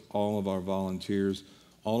off to all of our volunteers,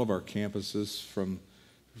 all of our campuses from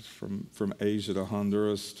Asia to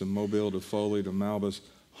Honduras to Mobile to Foley to Malbas,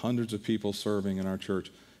 hundreds of people serving in our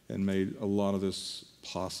church and made a lot of this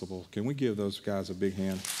possible. Can we give those guys a big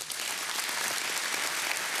hand?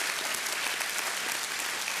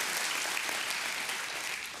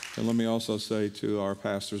 And let me also say to our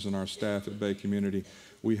pastors and our staff at Bay Community,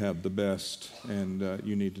 we have the best, and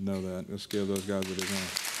you need to know that. Let's give those guys a big hand.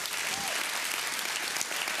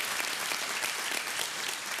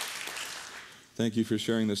 Thank you for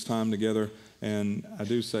sharing this time together, and I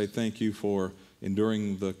do say thank you for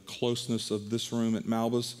enduring the closeness of this room at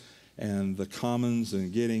Malbas and the commons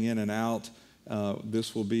and getting in and out.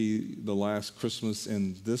 This will be the last Christmas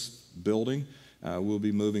in this building. We'll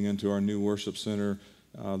be moving into our new worship center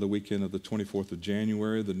the weekend of the 24th of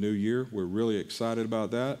January, the new year. We're really excited about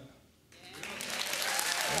that.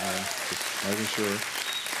 Just making sure.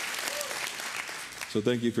 So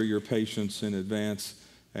thank you for your patience in advance,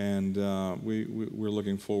 and we're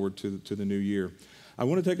looking forward to the new year. I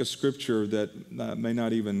want to take a scripture that may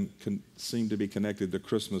not even seem to be connected to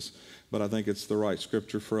Christmas, but I think it's the right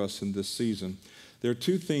scripture for us in this season. There are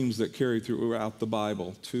two themes that carry throughout the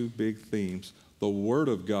Bible, two big themes: the Word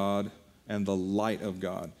of God and the light of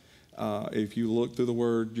God. If you look through the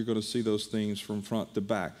Word, you're going to see those themes from front to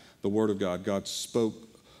back. The Word of God, God spoke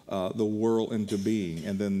the world into being,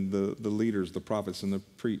 and then the leaders, the prophets and the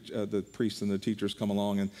priests and the teachers come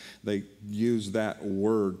along and they use that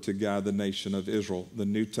word to guide the nation of Israel. The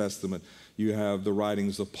New Testament, you have the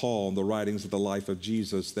writings of Paul and the writings of the life of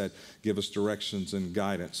Jesus that give us directions and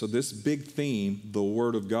guidance. So this big theme, the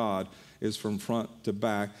Word of God, is from front to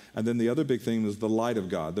back. And then the other big theme is the light of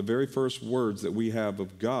God. The very first words that we have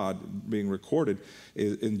of God being recorded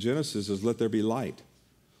in Genesis is, "Let there be light."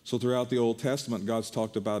 So throughout the Old Testament, God's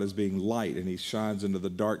talked about as being light, and he shines into the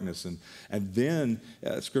darkness. And then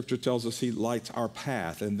Scripture tells us he lights our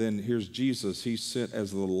path. And then here's Jesus. He's sent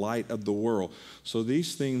as the light of the world. So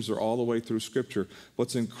these themes are all the way through Scripture.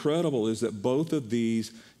 What's incredible is that both of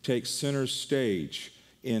these take center stage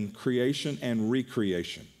in creation and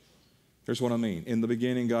recreation. Here's what I mean. In the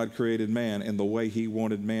beginning, God created man in the way he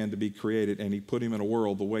wanted man to be created, and he put him in a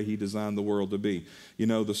world the way he designed the world to be. You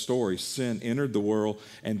know the story. Sin entered the world,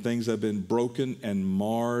 and things have been broken and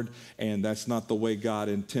marred, and that's not the way God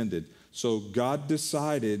intended. So God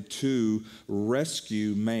decided to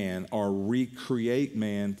rescue man or recreate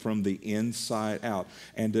man from the inside out.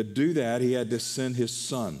 And to do that, he had to send his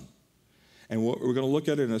son. And what we're going to look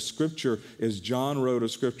at in a scripture is John wrote a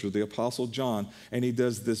scripture, the Apostle John, and he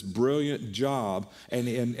does this brilliant job. And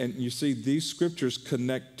you see, these scriptures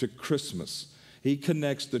connect to Christmas. He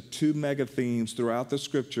connects the two mega themes throughout the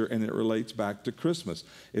scripture, and it relates back to Christmas.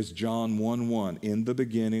 It's John 1:1. In the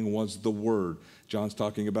beginning was the Word. John's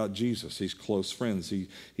talking about Jesus. He's close friends.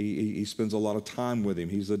 He spends a lot of time with him.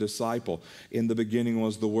 He's a disciple. In the beginning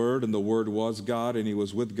was the Word, and the Word was God, and he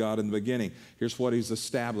was with God in the beginning. Here's what he's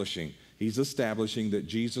establishing. He's establishing that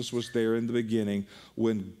Jesus was there in the beginning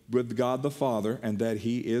with God the Father, and that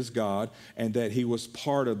he is God, and that he was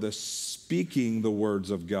part of the speaking the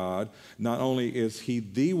words of God. Not only is he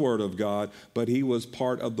the Word of God, but he was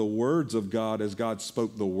part of the words of God as God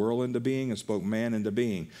spoke the world into being and spoke man into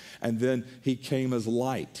being. And then he came as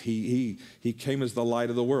light. He came as the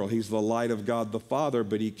light of the world. He's the light of God the Father,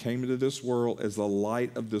 but he came into this world as the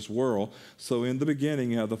light of this world. So in the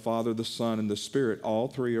beginning, you have the Father, the Son, and the Spirit. All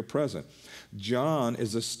three are present. John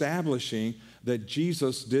is establishing that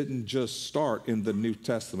Jesus didn't just start in the New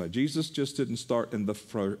Testament. Jesus just didn't start in the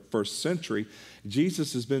first century.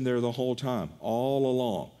 Jesus has been there the whole time, all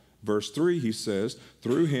along. Verse 3, he says,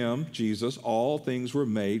 through him, Jesus, all things were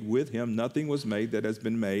made. With him, nothing was made that has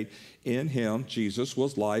been made. In him, Jesus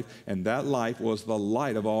was life, and that life was the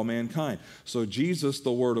light of all mankind. So Jesus,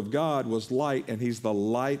 the Word of God, was light, and he's the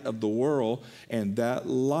light of the world, and that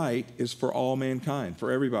light is for all mankind,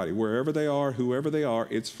 for everybody. Wherever they are, whoever they are,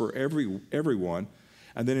 it's for everyone.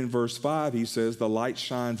 And then in verse 5, he says, the light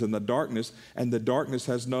shines in the darkness, and the darkness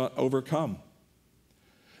has not overcome.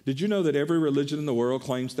 Did you know that every religion in the world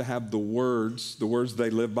claims to have the words they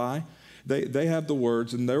live by? They have the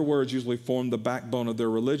words, and their words usually form the backbone of their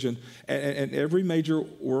religion. And every major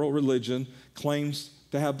world religion claims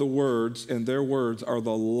to have the words, and their words are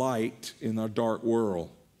the light in a dark world.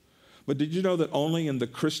 But did you know that only in the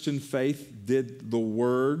Christian faith did the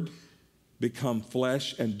Word become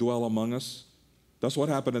flesh and dwell among us? That's what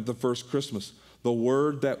happened at the first Christmas. The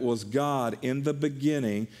Word that was God in the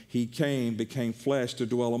beginning, he came, became flesh to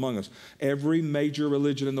dwell among us. Every major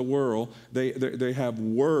religion in the world, they have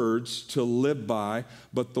words to live by,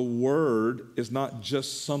 but the Word is not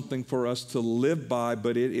just something for us to live by,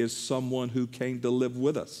 but it is someone who came to live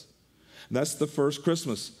with us. And that's the first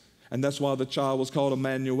Christmas. And that's why the child was called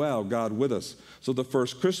Emmanuel, God with us. So the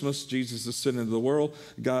first Christmas, Jesus is sent into the world.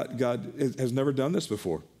 God has never done this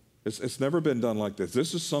before. It's never been done like this.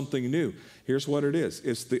 This is something new. Here's what it is.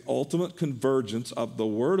 It's the ultimate convergence of the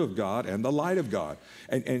Word of God and the light of God.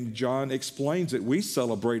 And John explains it. We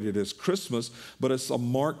celebrate it as Christmas, but it's a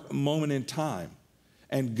marked moment in time.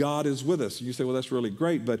 And God is with us. You say, well, that's really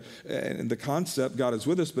great. But in the concept, God is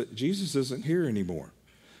with us, but Jesus isn't here anymore.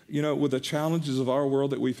 You know, with the challenges of our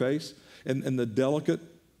world that we face and the delicate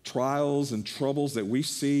trials and troubles that we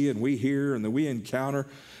see and we hear and that we encounter,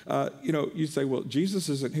 you say, well, Jesus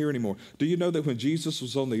isn't here anymore. Do you know that when Jesus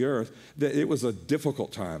was on the earth, that it was a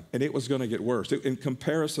difficult time and it was going to get worse? In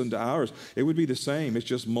comparison to ours, it would be the same. It's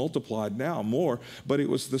just multiplied now more, but it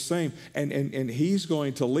was the same. And he's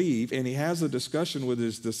going to leave, and he has a discussion with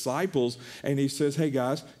his disciples, and he says, hey,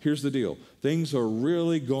 guys, here's the deal. Things are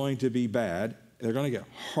really going to be bad. They're going to get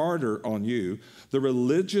harder on you. The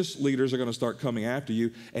religious leaders are going to start coming after you.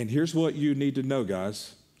 And here's what you need to know,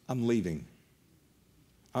 guys. I'm leaving.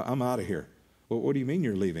 I'm out of here. Well, what do you mean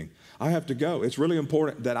you're leaving? I have to go. It's really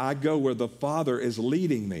important that I go where the Father is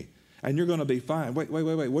leading me. And you're going to be fine. Wait.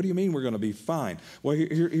 What do you mean we're going to be fine? Well,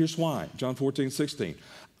 here's why. John 14:16.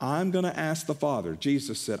 I'm going to ask the Father.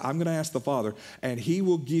 Jesus said, I'm going to ask the Father, and he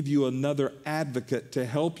will give you another advocate to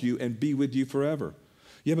help you and be with you forever.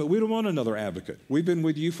 Yeah, but we don't want another advocate. We've been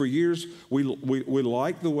with you for years. We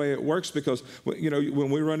like the way it works because, you know,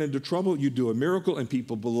 when we run into trouble, you do a miracle and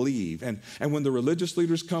people believe. And when the religious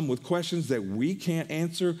leaders come with questions that we can't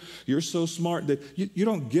answer, you're so smart that you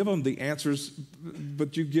don't give them the answers,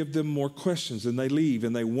 but you give them more questions, and they leave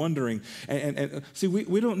and they're wondering. And see,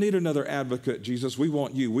 we don't need another advocate, Jesus. We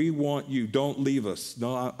want you. We want you. Don't leave us.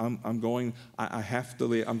 No, I have to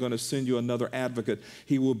leave. I'm going to send you another advocate.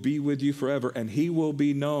 He will be with you forever, and he will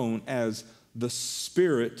be known as the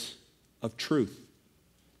Spirit of truth.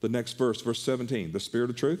 The next verse, verse 17, the Spirit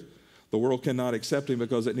of truth. The world cannot accept him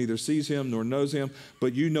because it neither sees him nor knows him,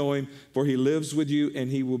 but you know him, for he lives with you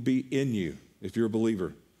and he will be in you if you're a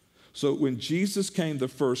believer. So when Jesus came the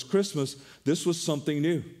first Christmas, this was something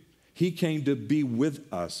new. He came to be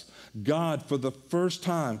with us. God, for the first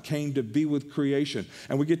time, came to be with creation.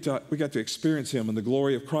 And we got to experience him in the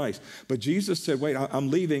glory of Christ. But Jesus said, wait, I'm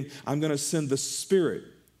leaving. I'm going to send the Spirit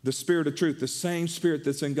of truth, the same Spirit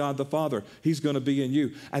that's in God the Father. He's going to be in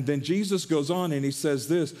you. And then Jesus goes on and he says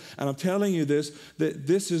this, and I'm telling you this, that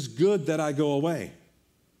this is good that I go away.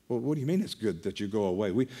 Well, what do you mean it's good that you go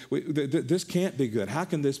away? This can't be good. How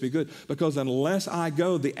can this be good? Because unless I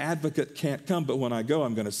go, the advocate can't come. But when I go,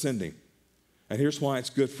 I'm going to send him. And here's why it's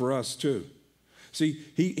good for us too. See,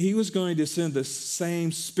 he was going to send the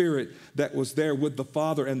same Spirit that was there with the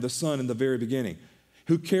Father and the Son in the very beginning,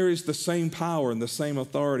 who carries the same power and the same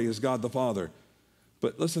authority as God the Father.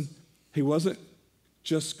 But listen, he wasn't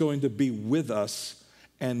just going to be with us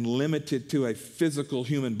and limited to a physical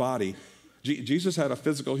human body. Jesus had a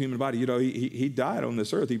physical human body. You know, he died on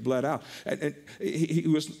this earth. He bled out. And he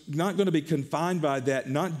was not going to be confined by that,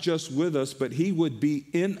 not just with us, but he would be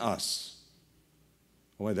in us.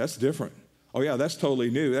 Boy, that's different. Oh, yeah, that's totally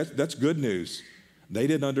new. That's good news. They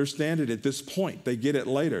didn't understand it at this point. They get it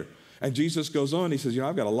later. And Jesus goes on. He says, you know,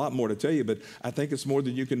 I've got a lot more to tell you, but I think it's more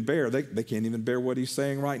than you can bear. They can't even bear what he's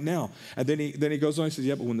saying right now. And then he goes on. He says,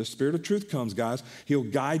 yeah, but when the Spirit of truth comes, guys, he'll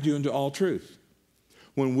guide you into all truth.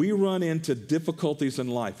 When we run into difficulties in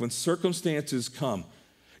life, when circumstances come,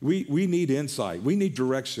 we need insight. We need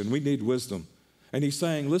direction. We need wisdom. And he's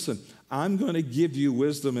saying, listen, I'm going to give you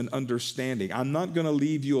wisdom and understanding. I'm not going to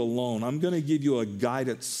leave you alone. I'm going to give you a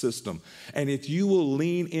guidance system. And if you will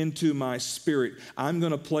lean into my Spirit, I'm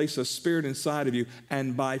going to place a Spirit inside of you.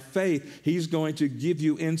 And by faith, he's going to give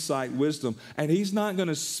you insight, wisdom. And he's not going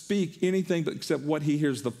to speak anything except what he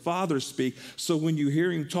hears the Father speak. So when you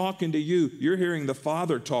hear him talking to you, you're hearing the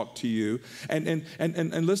Father talk to you. And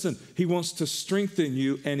listen, he wants to strengthen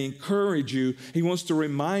you and encourage you. He wants to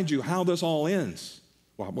remind you how this all ends.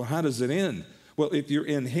 Well, how does it end? Well, if you're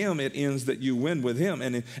in him, it ends that you win with him.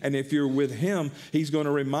 And if you're with him, he's going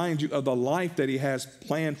to remind you of the life that he has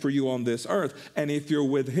planned for you on this earth. And if you're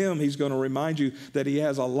with him, he's going to remind you that he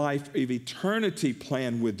has a life of eternity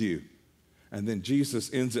planned with you. And then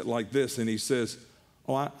Jesus ends it like this, and he says,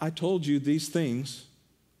 oh, I told you these things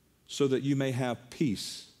so that you may have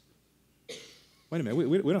peace. Wait a minute,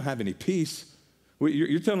 we don't have any peace.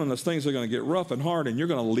 You're telling us things are going to get rough and hard, and you're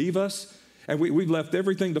going to leave us? And we've left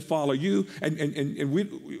everything to follow you, and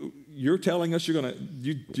you're telling us you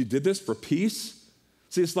did this for peace?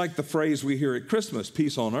 See, it's like the phrase we hear at Christmas,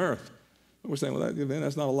 peace on earth. We're saying, well,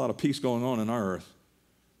 that's not a lot of peace going on in our earth.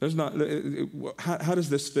 There's not. How does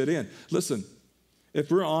this fit in? Listen, if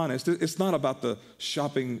we're honest, it's not about the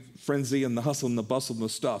shopping frenzy and the hustle and the bustle and the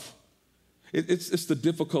stuff. It's the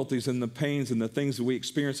difficulties and the pains and the things that we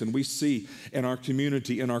experience and we see in our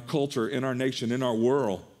community, in our culture, in our nation, in our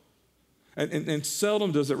world. And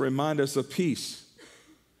seldom does it remind us of peace.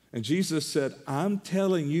 And Jesus said, I'm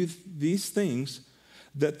telling you these things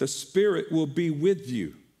that the Spirit will be with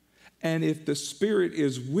you. And if the Spirit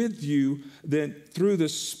is with you, then through the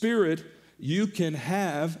Spirit, you can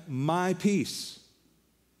have my peace.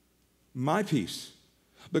 My peace.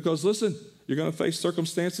 Because listen, you're going to face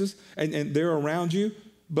circumstances and they're around you.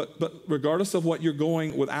 But regardless of what you're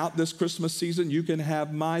going without this Christmas season, you can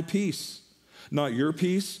have my peace. Not your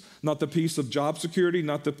peace, not the peace of job security,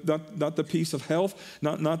 not the peace of health,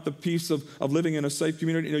 not the peace of living in a safe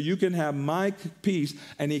community. You know, you can have my peace.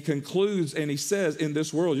 And he concludes and he says, in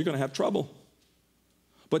this world, you're going to have trouble.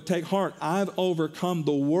 But take heart, I've overcome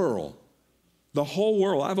the world. The whole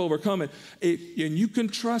world, I've overcome it. And you can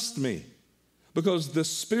trust me. Because the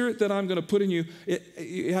Spirit that I'm going to put in you,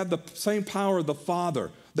 you have the same power of the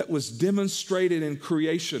Father that was demonstrated in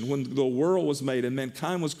creation when the world was made and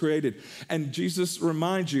mankind was created. And Jesus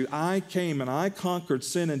reminds you, I came and I conquered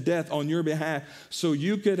sin and death on your behalf so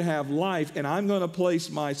you could have life, and I'm going to place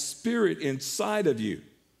my Spirit inside of you.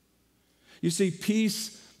 You see,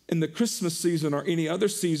 peace in the Christmas season or any other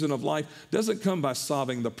season of life doesn't come by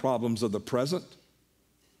solving the problems of the present.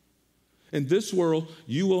 In this world,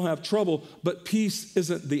 you will have trouble, but peace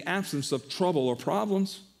isn't the absence of trouble or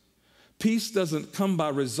problems. Peace doesn't come by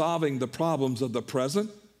resolving the problems of the present,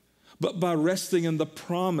 but by resting in the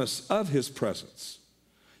promise of his presence.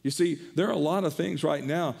 You see, there are a lot of things right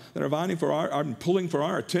now that are pulling for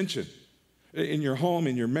our attention. In your home,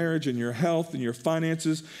 in your marriage, in your health, in your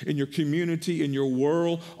finances, in your community, in your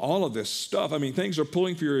world, all of this stuff. I mean, things are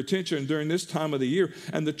pulling for your attention during this time of the year.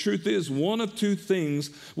 And the truth is, one of two things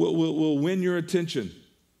will win your attention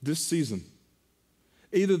this season.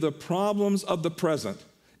 Either the problems of the present,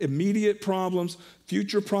 immediate problems,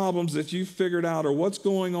 future problems that you've figured out, or what's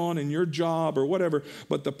going on in your job or whatever,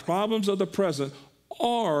 but the problems of the present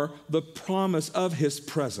are the promise of his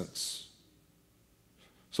presence.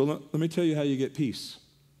 So let me tell you how you get peace.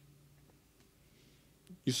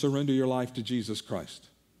 You surrender your life to Jesus Christ.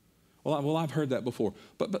 Well, I've heard that before.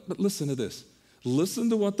 But listen to this. Listen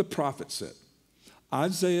to what the prophet said.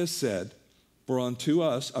 Isaiah said, "For unto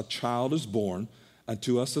us a child is born,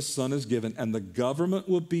 unto us a son is given, and the government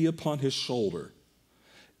will be upon his shoulder."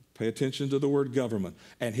 Pay attention to the word government.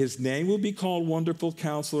 "And his name will be called Wonderful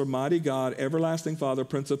Counselor, Mighty God, Everlasting Father,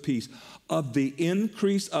 Prince of Peace. Of the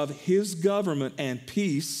increase of his government and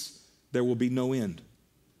peace, there will be no end."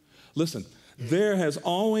 Listen, there has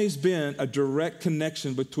always been a direct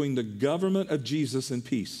connection between the government of Jesus and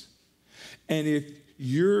peace. And if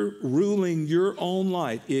you're ruling your own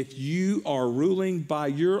life, if you are ruling by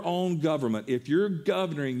your own government, if you're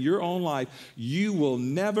governing your own life, you will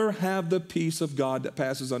never have the peace of God that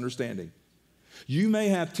passes understanding. You may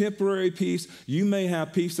have temporary peace. You may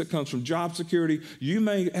have peace that comes from job security. You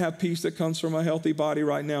may have peace that comes from a healthy body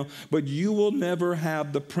right now, but you will never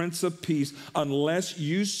have the Prince of Peace unless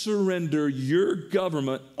you surrender your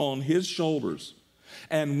government on his shoulders.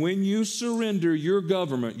 And when you surrender your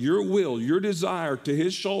government, your will, your desire to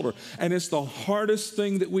his shoulder, and it's the hardest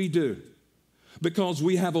thing that we do because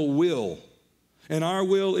we have a will. And our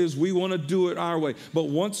will is we want to do it our way. But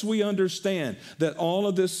once we understand that all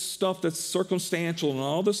of this stuff that's circumstantial and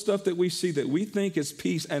all the stuff that we see that we think is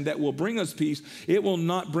peace and that will bring us peace, it will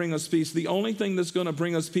not bring us peace. The only thing that's going to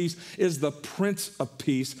bring us peace is the Prince of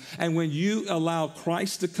Peace. And when you allow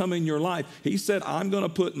Christ to come in your life, he said, "I'm going to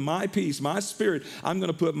put my peace, my spirit, I'm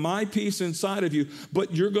going to put my peace inside of you,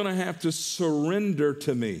 but you're going to have to surrender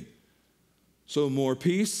to me." So more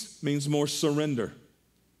peace means more surrender.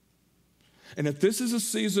 And if this is a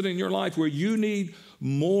season in your life where you need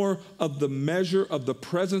more of the measure of the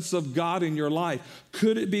presence of God in your life,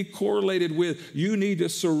 could it be correlated with you need to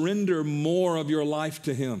surrender more of your life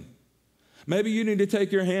to him? Maybe you need to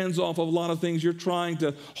take your hands off of a lot of things you're trying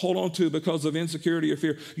to hold on to because of insecurity or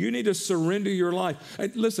fear. You need to surrender your life.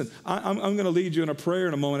 Hey, listen, I'm going to lead you in a prayer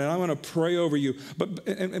in a moment, and I'm going to pray over you. But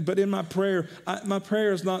in my prayer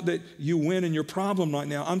is not that you win in your problem right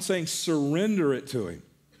now. I'm saying surrender it to him.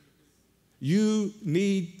 You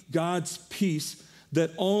need God's peace that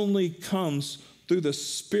only comes through the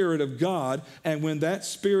Spirit of God. And when that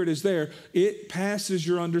Spirit is there, it passes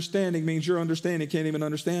your understanding, means your understanding can't even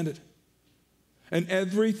understand it. And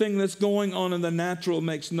everything that's going on in the natural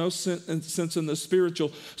makes no sense in the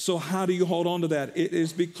spiritual. So how do you hold on to that? It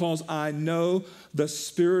is because I know the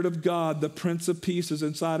Spirit of God, the Prince of Peace, is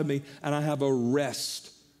inside of me, and I have a rest.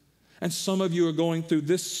 And some of you are going through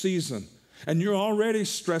this season, and you're already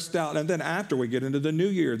stressed out. And then after we get into the new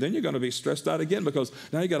year, then you're going to be stressed out again because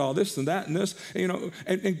now you got all this and that and this,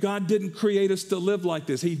 and God didn't create us to live like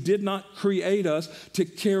this. He did not create us to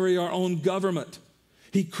carry our own government.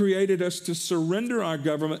 He created us to surrender our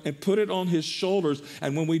government and put it on his shoulders.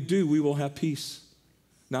 And when we do, we will have peace.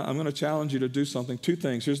 Now, I'm going to challenge you to do something. Two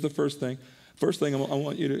things. Here's the first thing. First thing, I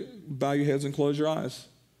want you to bow your heads and close your eyes.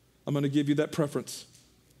 I'm going to give you that preference.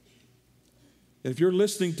 If you're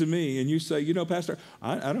listening to me and you say, Pastor,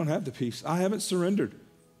 I don't have the peace. I haven't surrendered.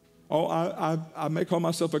 Oh, I may call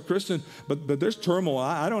myself a Christian, but there's turmoil.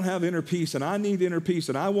 I don't have inner peace, and I need inner peace,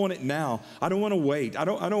 and I want it now. I don't want to wait. I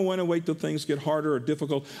don't want to wait till things get harder or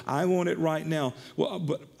difficult. I want it right now. Well,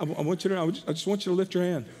 but I want you to know, I just want you to lift your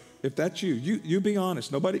hand. If that's you be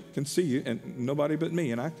honest. Nobody can see you, and nobody but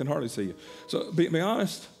me, and I can hardly see you. So be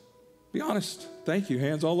honest. Be honest. Thank you.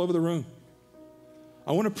 Hands all over the room.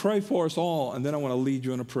 I want to pray for us all, and then I want to lead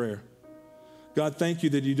you in a prayer. God, thank you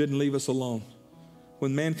that you didn't leave us alone.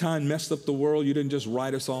 When mankind messed up the world, you didn't just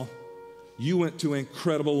write us off. You went to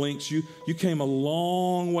incredible lengths. You came a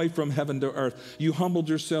long way from heaven to earth. You humbled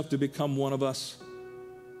yourself to become one of us.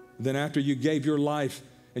 Then after you gave your life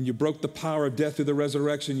and you broke the power of death through the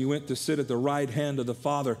resurrection, you went to sit at the right hand of the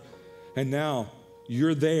Father. And now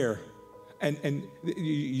you're there. And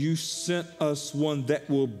you sent us one that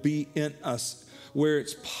will be in us, where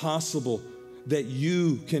it's possible that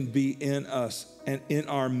you can be in us and in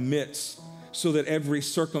our midst, so that every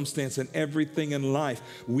circumstance and everything in life,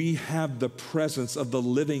 we have the presence of the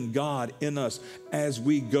living God in us as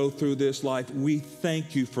we go through this life. We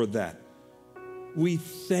thank you for that. We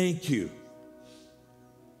thank you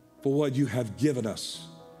for what you have given us,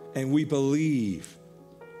 and we believe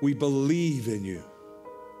in you.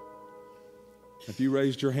 If you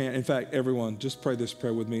raised your hand, in fact, everyone, just pray this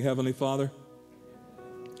prayer with me. Heavenly Father,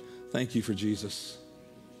 thank you for Jesus.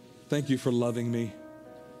 Thank you for loving me.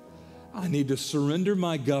 I need to surrender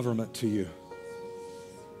my government to you.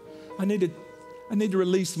 I need to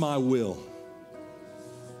release my will.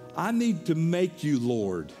 I need to make you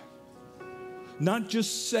Lord. Not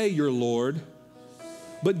just say you're Lord,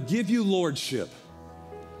 but give you lordship.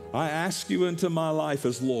 I ask you into my life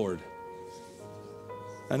as Lord.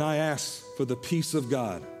 And I ask for the peace of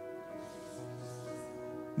God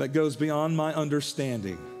that goes beyond my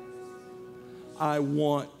understanding. I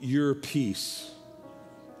want your peace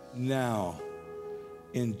now,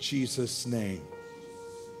 in Jesus' name.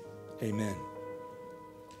 Amen.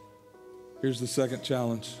 Here's the second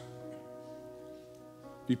challenge.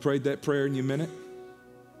 If you prayed that prayer and you meant it,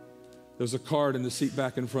 there's a card in the seat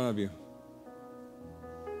back in front of you.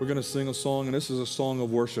 We're going to sing a song, and this is a song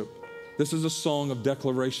of worship. This is a song of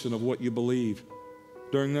declaration of what you believe.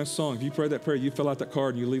 During that song, if you pray that prayer, you fill out that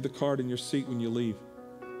card and you leave the card in your seat when you leave.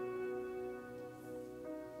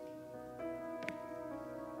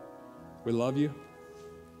 We love you.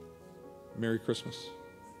 Merry Christmas.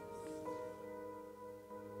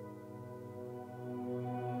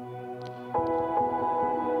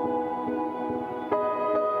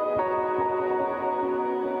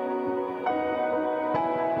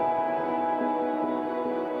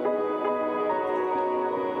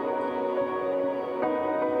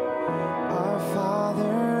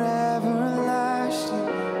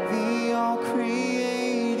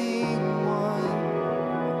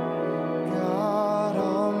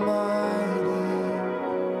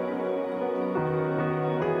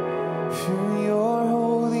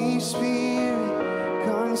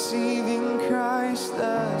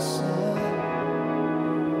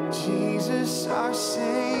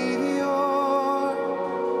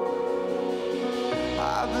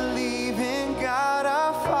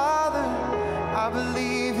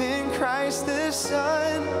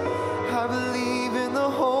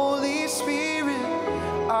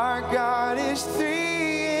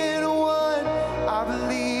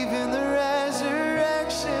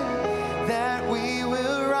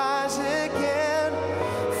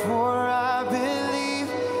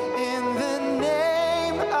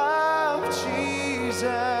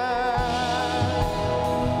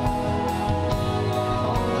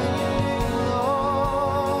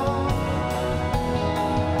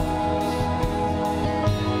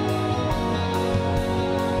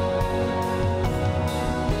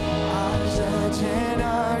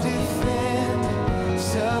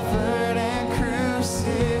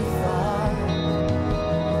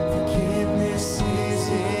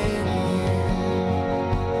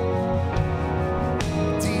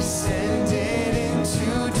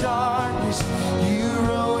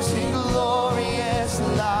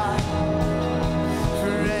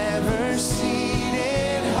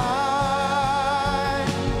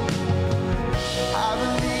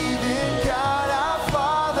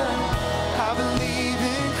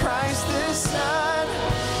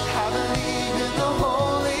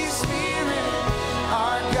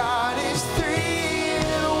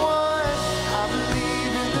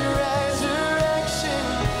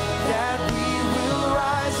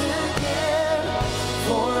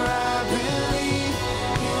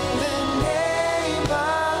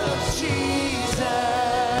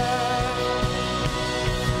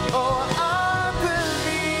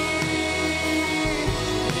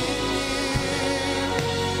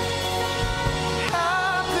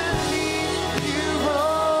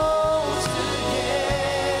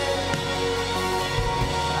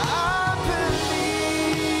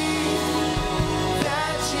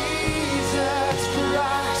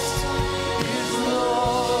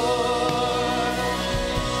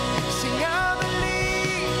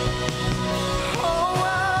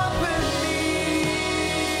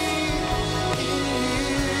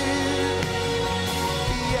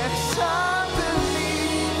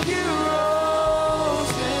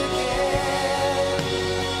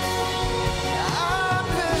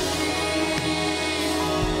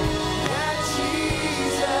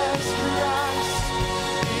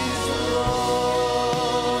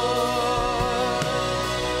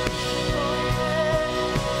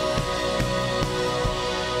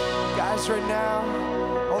 Right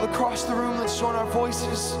now, all across the room, let's join our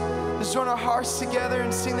voices Let's join our hearts together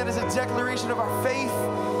and sing that as a declaration of our faith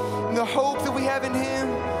and the hope that we have in Him.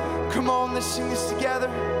 Come on, let's sing this together.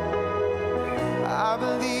 I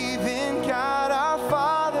believe in God our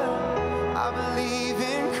Father. I believe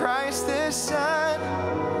in Christ the Son.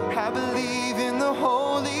 I believe in the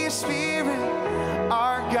Holy Spirit.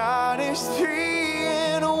 Our God is 3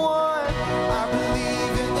 in 1. I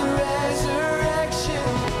believe in the resurrection,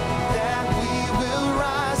 that we will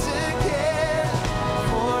rise again.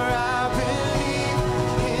 For I believe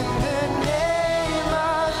in the name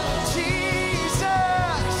of Jesus.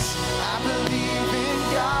 I believe in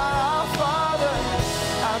God our Father.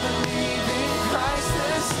 I believe in Christ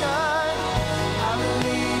the Son. I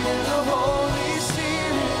believe in the Holy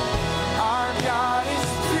Spirit. Our God is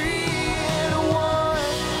 3 in 1.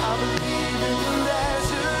 I believe in the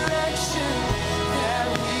resurrection, that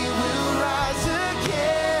we will rise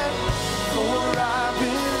again. For I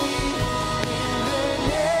believe in the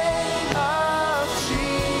name of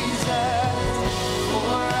Jesus.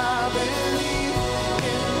 For I believe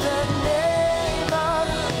in the name of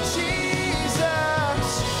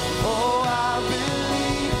Jesus. Oh, I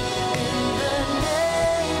believe in the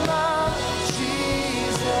name of Jesus.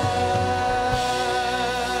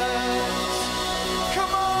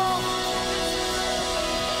 Come on.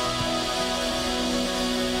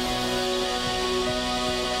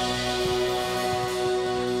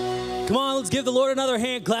 Come on, let's give the Lord another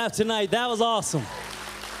hand clap tonight. That was awesome.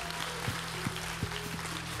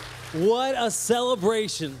 What a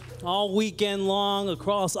celebration all weekend long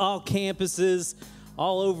across all campuses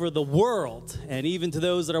all over the world. And even to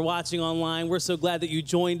those that are watching online, we're so glad that you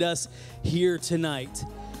joined us here tonight.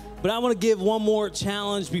 But I want to give one more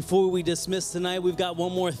challenge before we dismiss tonight. We've got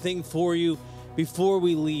one more thing for you before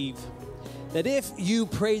we leave. That if you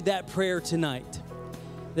prayed that prayer tonight,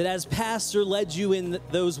 that as Pastor led you in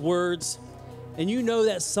those words, and you know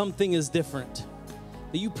that something is different,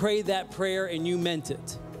 that you prayed that prayer and you meant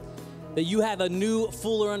it, that you have a new,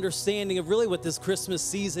 fuller understanding of really what this Christmas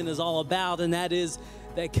season is all about, and that is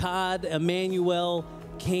that God, Emmanuel,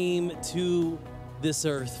 came to this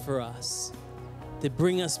earth for us, to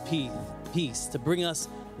bring us peace, to bring us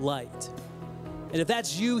light. And if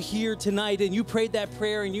that's you here tonight and you prayed that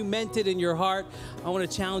prayer and you meant it in your heart, I want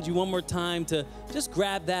to challenge you one more time to just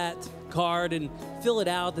grab that card and fill it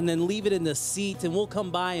out and then leave it in the seat, and we'll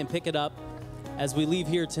come by and pick it up as we leave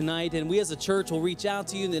here tonight. And we as a church will reach out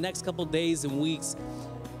to you in the next couple days and weeks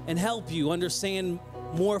and help you understand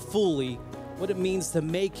more fully what it means to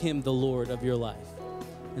make Him the Lord of your life.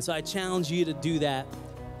 And so I challenge you to do that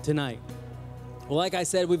tonight. Well, like I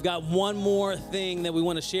said, we've got one more thing that we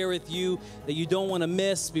want to share with you that you don't want to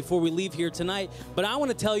miss before we leave here tonight. But I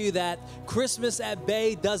want to tell you that Christmas at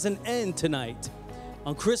Bay doesn't end tonight.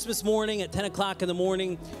 On Christmas morning at 10 o'clock in the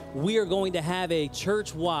morning, we are going to have a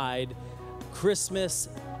church-wide Christmas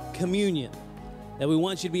communion that we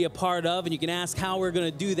want you to be a part of. And you can ask how we're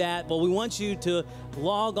going to do that. But we want you to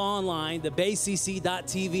log online to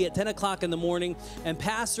baycc.tv at 10 o'clock in the morning. And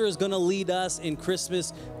Pastor is going to lead us in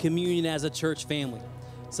Christmas communion as a church family.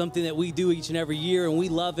 Something that we do each and every year, and we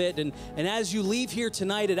love it. And as you leave here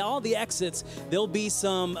tonight, at all the exits, there'll be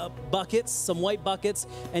some buckets, some white buckets,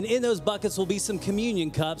 and in those buckets will be some communion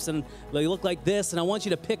cups, and they look like this. And I want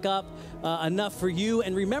you to pick up enough for you,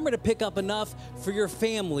 and remember to pick up enough for your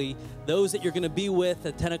family, those that you're going to be with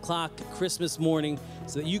at 10 o'clock Christmas morning,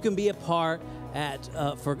 so that you can be a part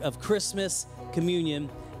of Christmas communion,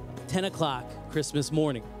 10 o'clock Christmas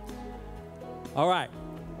morning. All right.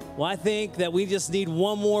 Well, I think that we just need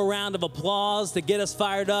one more round of applause to get us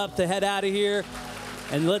fired up to head out of here,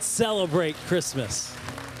 and let's celebrate Christmas.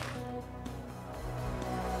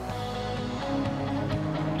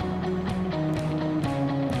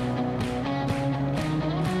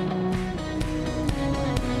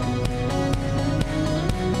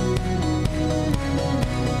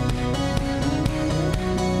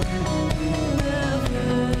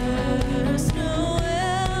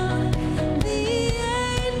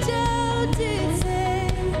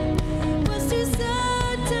 Was too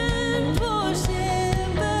certain for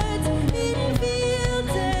shepherds in fields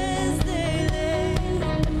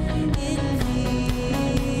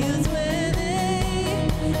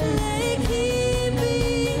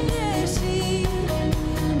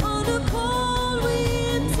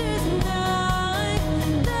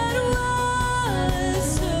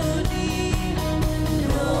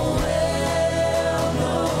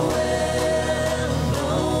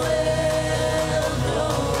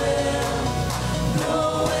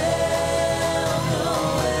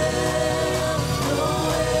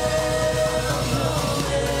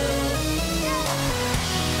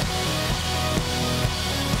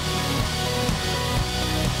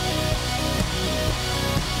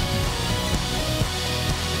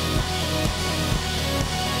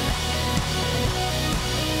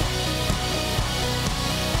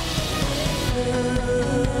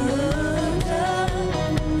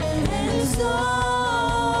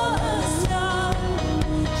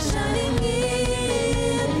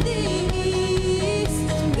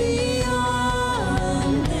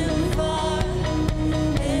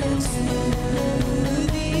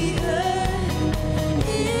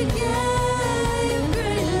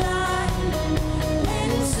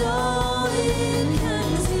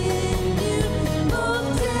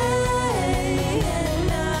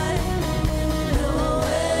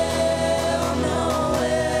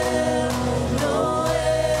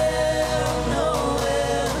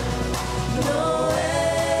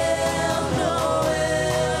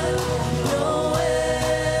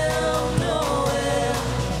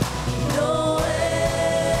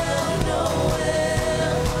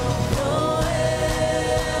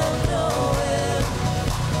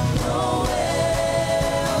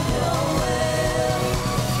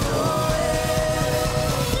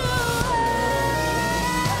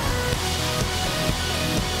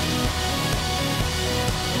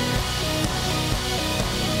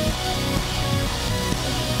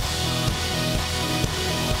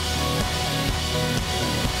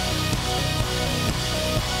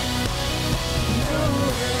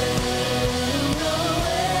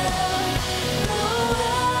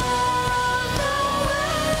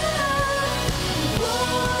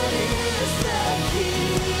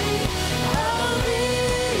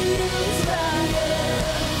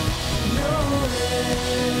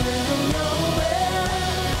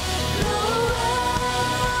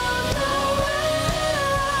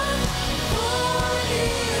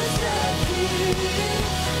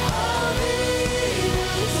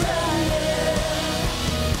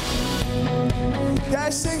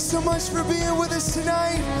Guys, thanks so much for being with us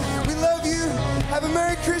tonight. We love you. Have a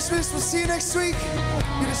Merry Christmas. We'll see you next week.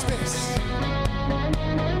 You're dismissed.